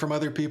understanding from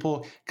other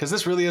people, because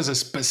this really is a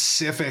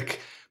specific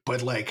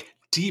but like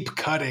deep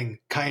cutting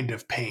kind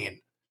of pain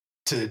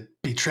to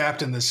be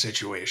trapped in this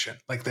situation.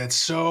 Like, that's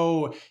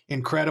so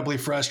incredibly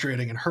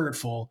frustrating and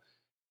hurtful.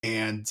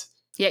 And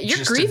yeah,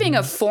 you're grieving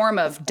a form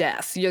of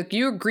death. You're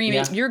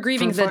grieving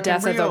the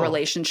death of a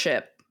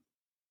relationship.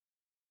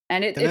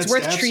 And it's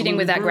worth treating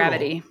with that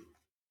gravity.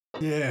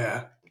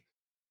 Yeah.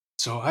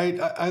 So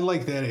I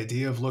like that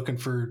idea of looking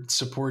for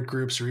support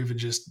groups, or even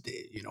just,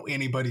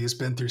 anybody who's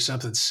been through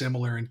something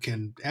similar and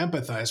can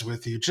empathize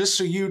with you, just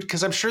so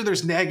because I'm sure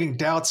there's nagging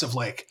doubts of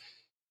like,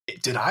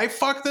 did I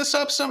fuck this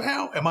up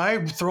somehow? Am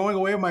I throwing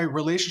away my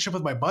relationship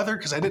with my mother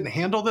because I didn't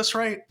handle this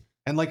right?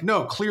 And like,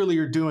 no, clearly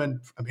you're doing,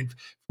 I mean,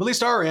 at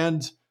least our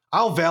end,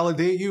 I'll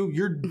validate you.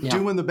 You're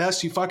doing the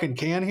best you fucking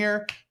can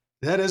here.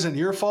 That isn't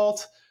your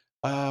fault.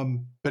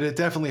 But it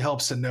definitely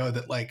helps to know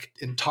that, like,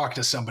 and talk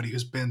to somebody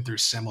who's been through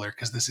similar,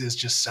 because this is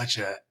just such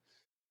a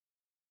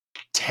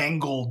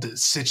tangled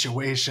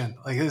situation.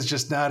 Like, it's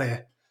just not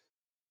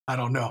I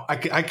don't know.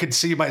 I could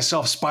see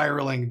myself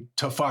spiraling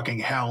to fucking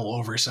hell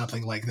over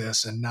something like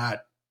this, and not,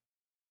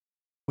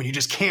 when you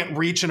just can't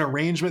reach an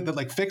arrangement that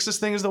like fixes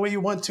things the way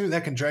you want to,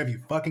 that can drive you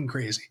fucking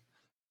crazy.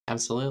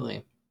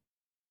 Absolutely.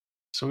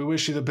 So we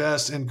wish you the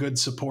best and good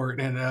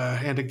support.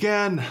 And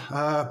again,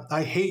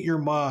 I hate your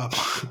mom.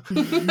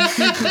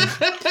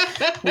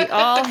 We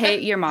all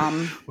hate your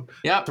mom.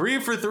 Yep. 3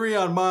 for 3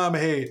 on mom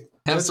hate.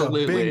 That's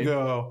Absolutely. a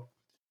bingo.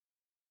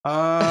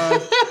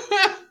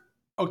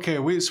 Okay,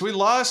 we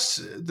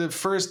lost the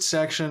first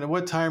section.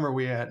 What time are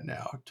we at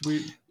now?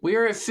 We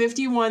are at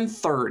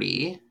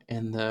 51:30,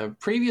 and the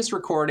previous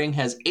recording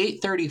has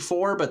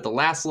 8:34, but the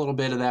last little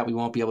bit of that we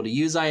won't be able to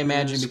use, I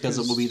imagine, Yes, because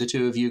it will be the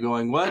two of you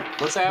going,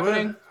 what's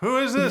happening? Who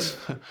is this?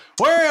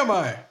 Where am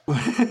I?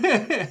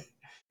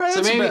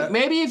 So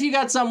maybe if you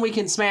got something we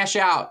can smash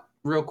out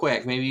real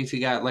quick, maybe if you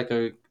got like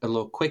a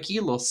little quickie,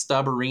 a little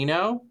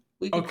stubberino,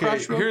 we can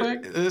crush real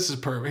quick. This is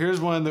perfect.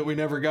 Here's one that we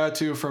never got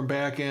to from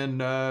back in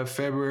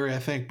February, I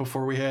think,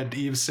 before we had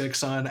Eve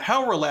 6 on.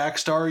 How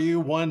relaxed are you,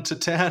 1 to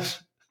 10?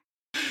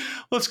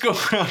 Let's go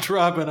round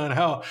robin on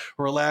how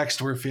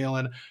relaxed we're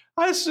feeling.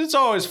 It's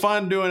always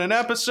fun doing an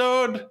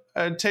episode.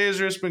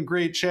 Taser, it's been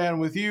great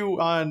chatting with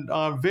you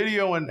on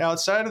video and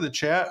outside of the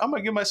chat. I'm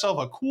going to give myself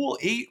a cool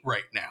 8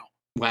 right now.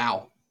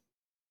 Wow.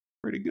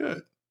 Pretty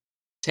good.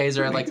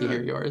 Taser, I'd like to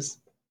hear yours.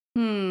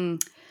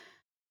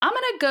 I'm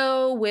going to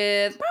go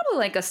with probably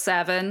like a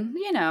 7.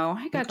 You know,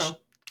 I got a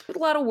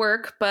lot of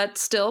work, but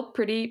still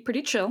pretty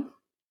chill.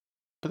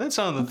 But that's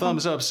on the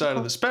thumbs up side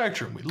of the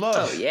spectrum. We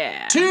love. Oh,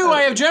 yeah. 2,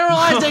 I have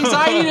generalized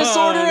anxiety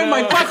disorder and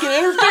my fucking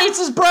interface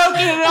is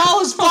broken and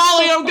all is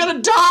falling. I'm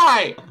going to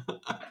die.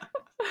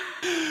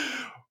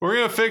 We're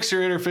going to fix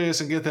your interface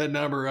and get that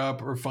number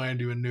up, or find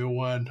you a new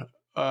one.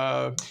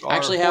 I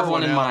actually have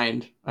one in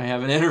mind. I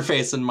have an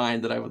interface in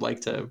mind that I would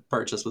like to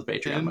purchase with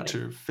Patreon money.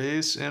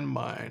 Interface in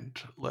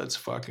mind. Let's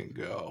fucking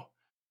go.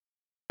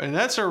 And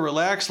that's our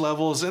relax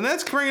levels. And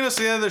that's bringing us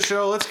to the end of the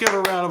show. Let's give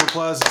a round of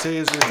applause to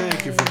Taser.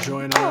 Thank you for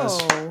joining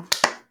us.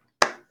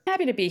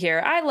 Happy to be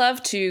here. I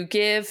love to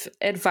give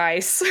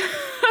advice.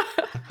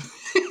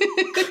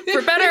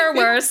 For better or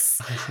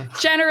worse.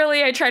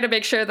 Generally, I try to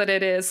make sure that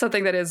it is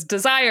something that is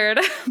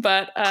desired.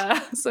 But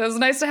so it's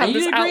nice to have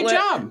this outlet. You did a great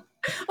job.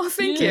 Oh,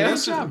 thank you.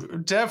 That's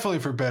definitely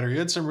for better. You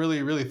had some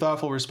really, really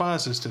thoughtful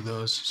responses to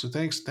those. So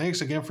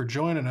thanks again for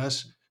joining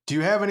us. Do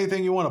you have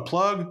anything you want to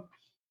plug?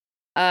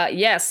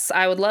 Yes,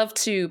 I would love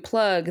to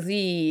plug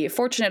the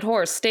Fortunate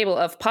Horse stable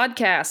of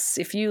podcasts.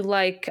 If you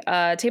like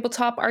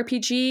tabletop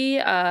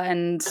RPG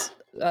and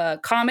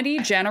comedy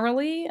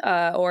generally,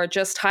 or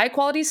just high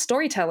quality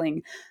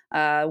storytelling,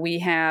 we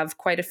have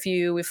quite a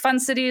few. We have Fun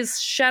Cities,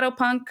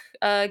 Shadowpunk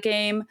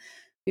game.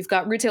 We've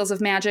got Root Tales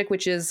of Magic,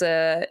 which is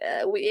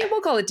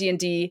we'll call it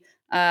D&D.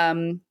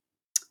 Oh,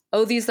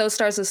 These Those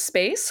Stars of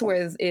Space,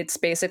 where it's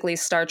basically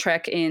Star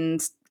Trek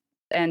and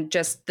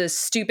just the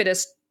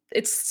stupidest.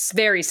 It's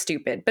very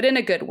stupid, but in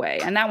a good way.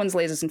 And that one's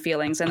Lasers and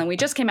Feelings. And then we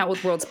just came out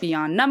with Worlds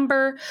Beyond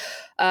Number.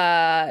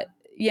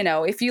 You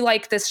know, if you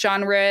like this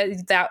genre,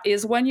 that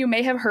is one you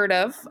may have heard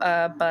of.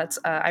 But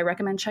I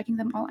recommend checking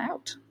them all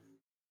out.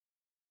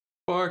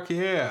 Fuck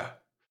yeah.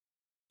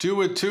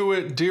 Do it to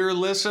it, dear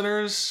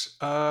listeners.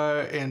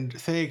 And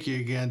thank you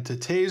again to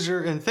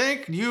Taser. And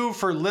thank you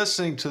for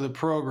listening to the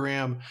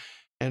program.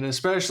 And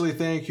especially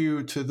thank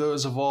you to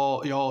those of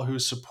all y'all who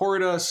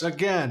support us.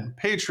 Again,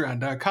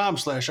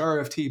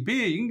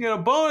 patreon.com/RFTB. You can get a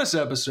bonus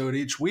episode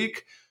each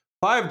week,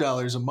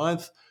 $5 a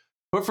month.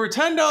 But for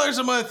 $10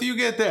 a month, you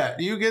get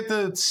that. You get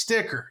the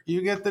sticker,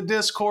 you get the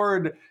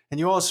Discord, and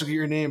you also get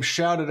your name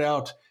shouted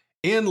out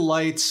in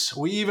lights.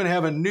 We even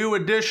have a new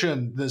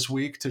addition this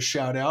week to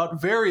shout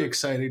out. Very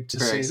excited to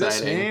say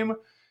this name.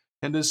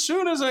 And as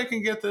soon as I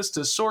can get this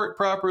to sort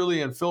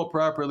properly and filter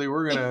properly,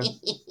 we're gonna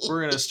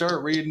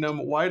start reading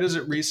them. Why does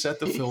it reset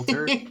the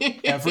filter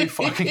every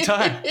fucking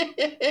time?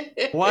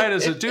 Why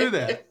does it do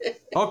that?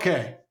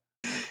 Okay,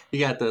 you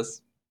got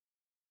this.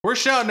 We're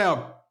shouting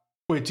out.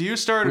 Wait, do you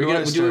start or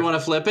do we want to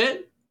flip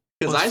it?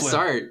 Because I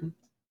start.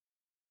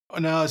 Oh,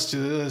 no, let's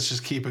do this. Let's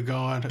just keep it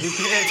going.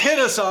 Hit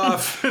us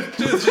off.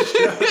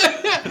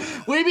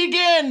 We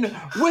begin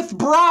with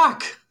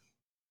Brock.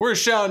 We're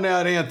shouting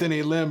out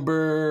Anthony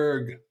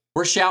Lindbergh.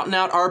 We're shouting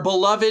out our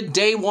beloved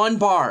Day One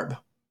Barb.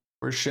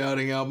 We're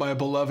shouting out my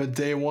beloved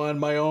Day One,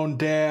 my own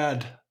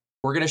dad.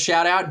 We're going to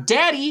shout out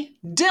Daddy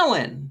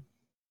Dylan.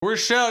 We're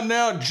shouting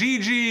out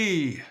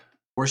Gigi.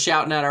 We're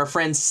shouting out our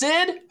friend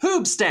Sid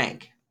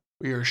Hoobstank.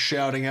 We are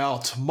shouting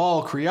out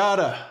Mal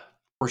Criada.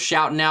 We're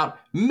shouting out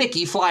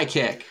Mickey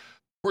Flykick.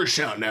 We're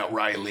shouting out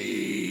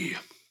Riley.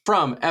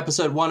 From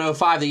episode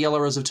 105, The Yellow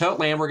Rose of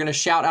Toteland, we're going to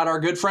shout out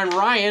our good friend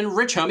Ryan,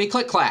 Rich Homie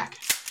Click Clack.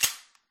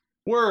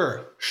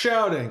 We're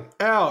shouting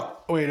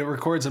out. Wait, it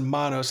records in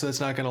mono, so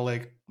that's not going to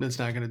It's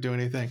not going to do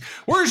anything.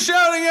 We're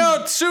shouting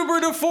out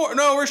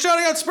we're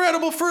shouting out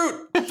Spreadable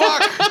Fruit.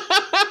 Fuck.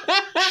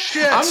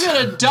 Shit. I'm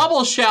gonna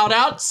double shout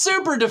out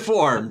Super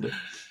Deformed.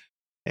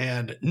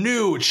 And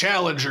new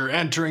challenger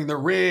entering the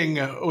ring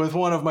with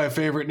one of my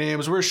favorite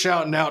names. We're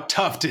shouting out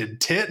Tufted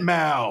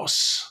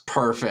Titmouse.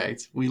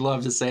 Perfect. We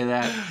love to say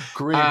that.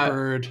 Great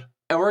bird.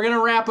 And we're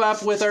gonna wrap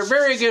up with our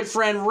very good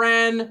friend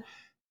Ren.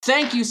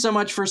 Thank you so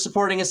much for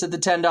supporting us at the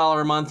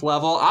 $10 a month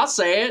level. I'll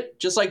say it,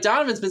 just like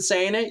Donovan's been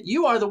saying it.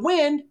 You are the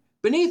wind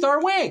beneath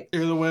our wing.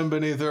 You're the wind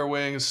beneath our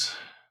wings.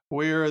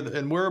 We're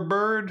a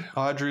bird.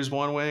 Audrey's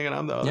one wing, and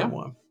I'm the other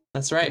one.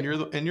 That's right. And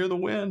you're the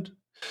wind.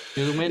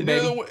 You're the wind,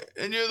 baby. You're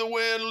the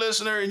wind,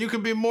 listener. And you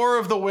can be more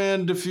of the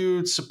wind if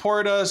you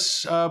support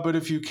us. But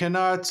if you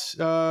cannot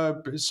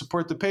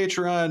support the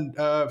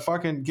Patreon,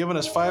 fucking giving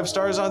us 5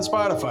 stars on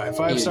Spotify,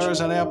 5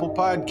 stars on Apple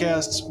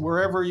Podcasts,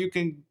 wherever you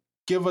can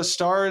give us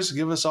stars,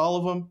 give us all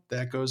of them.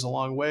 That goes a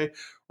long way.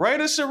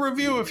 Write us a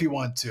review if you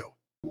want to.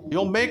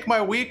 You'll make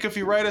my week if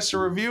you write us a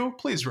review.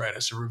 Please write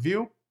us a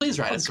review. Please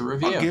write us a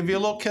review. I'll give you a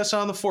little kiss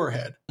on the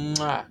forehead.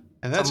 Mwah.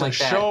 And that's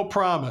Something a show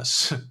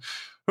promise.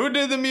 Who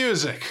did the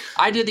music?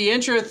 I did the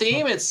intro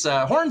theme. It's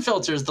Horn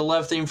Filters, the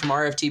love theme from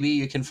RFTB.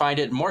 You can find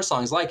it and more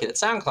songs like it at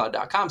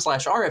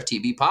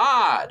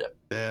soundcloud.com/RFTBpod.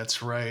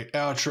 That's right.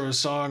 Outro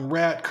song,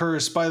 Rat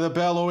Curse by the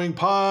Bellowing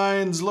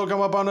Pines. Look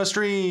them up on the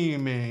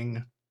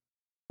streaming.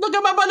 Look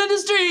him up on the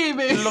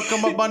streaming. Look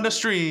them up on the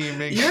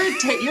streaming.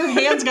 Your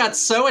hands got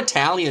so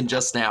Italian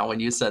just now when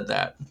you said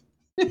that.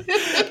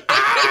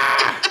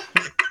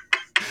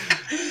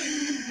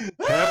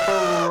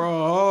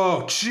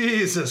 Oh,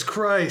 Jesus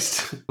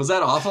Christ. Was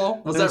that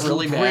awful? Was that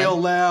really bad? Real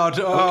loud.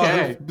 Oh,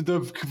 Okay. the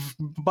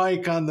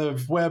mic on the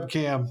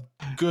webcam.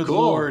 Good Cool.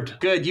 Lord.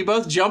 Good. You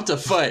both jumped a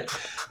foot.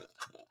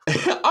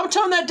 I'll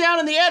tone that down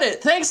in the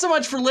edit. Thanks so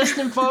much for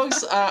listening,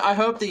 folks. I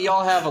hope that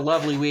y'all have a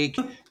lovely week.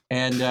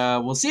 And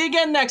we'll see you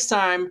again next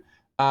time.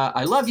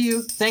 I love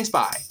you. Thanks.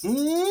 Bye.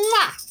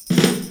 Mwah!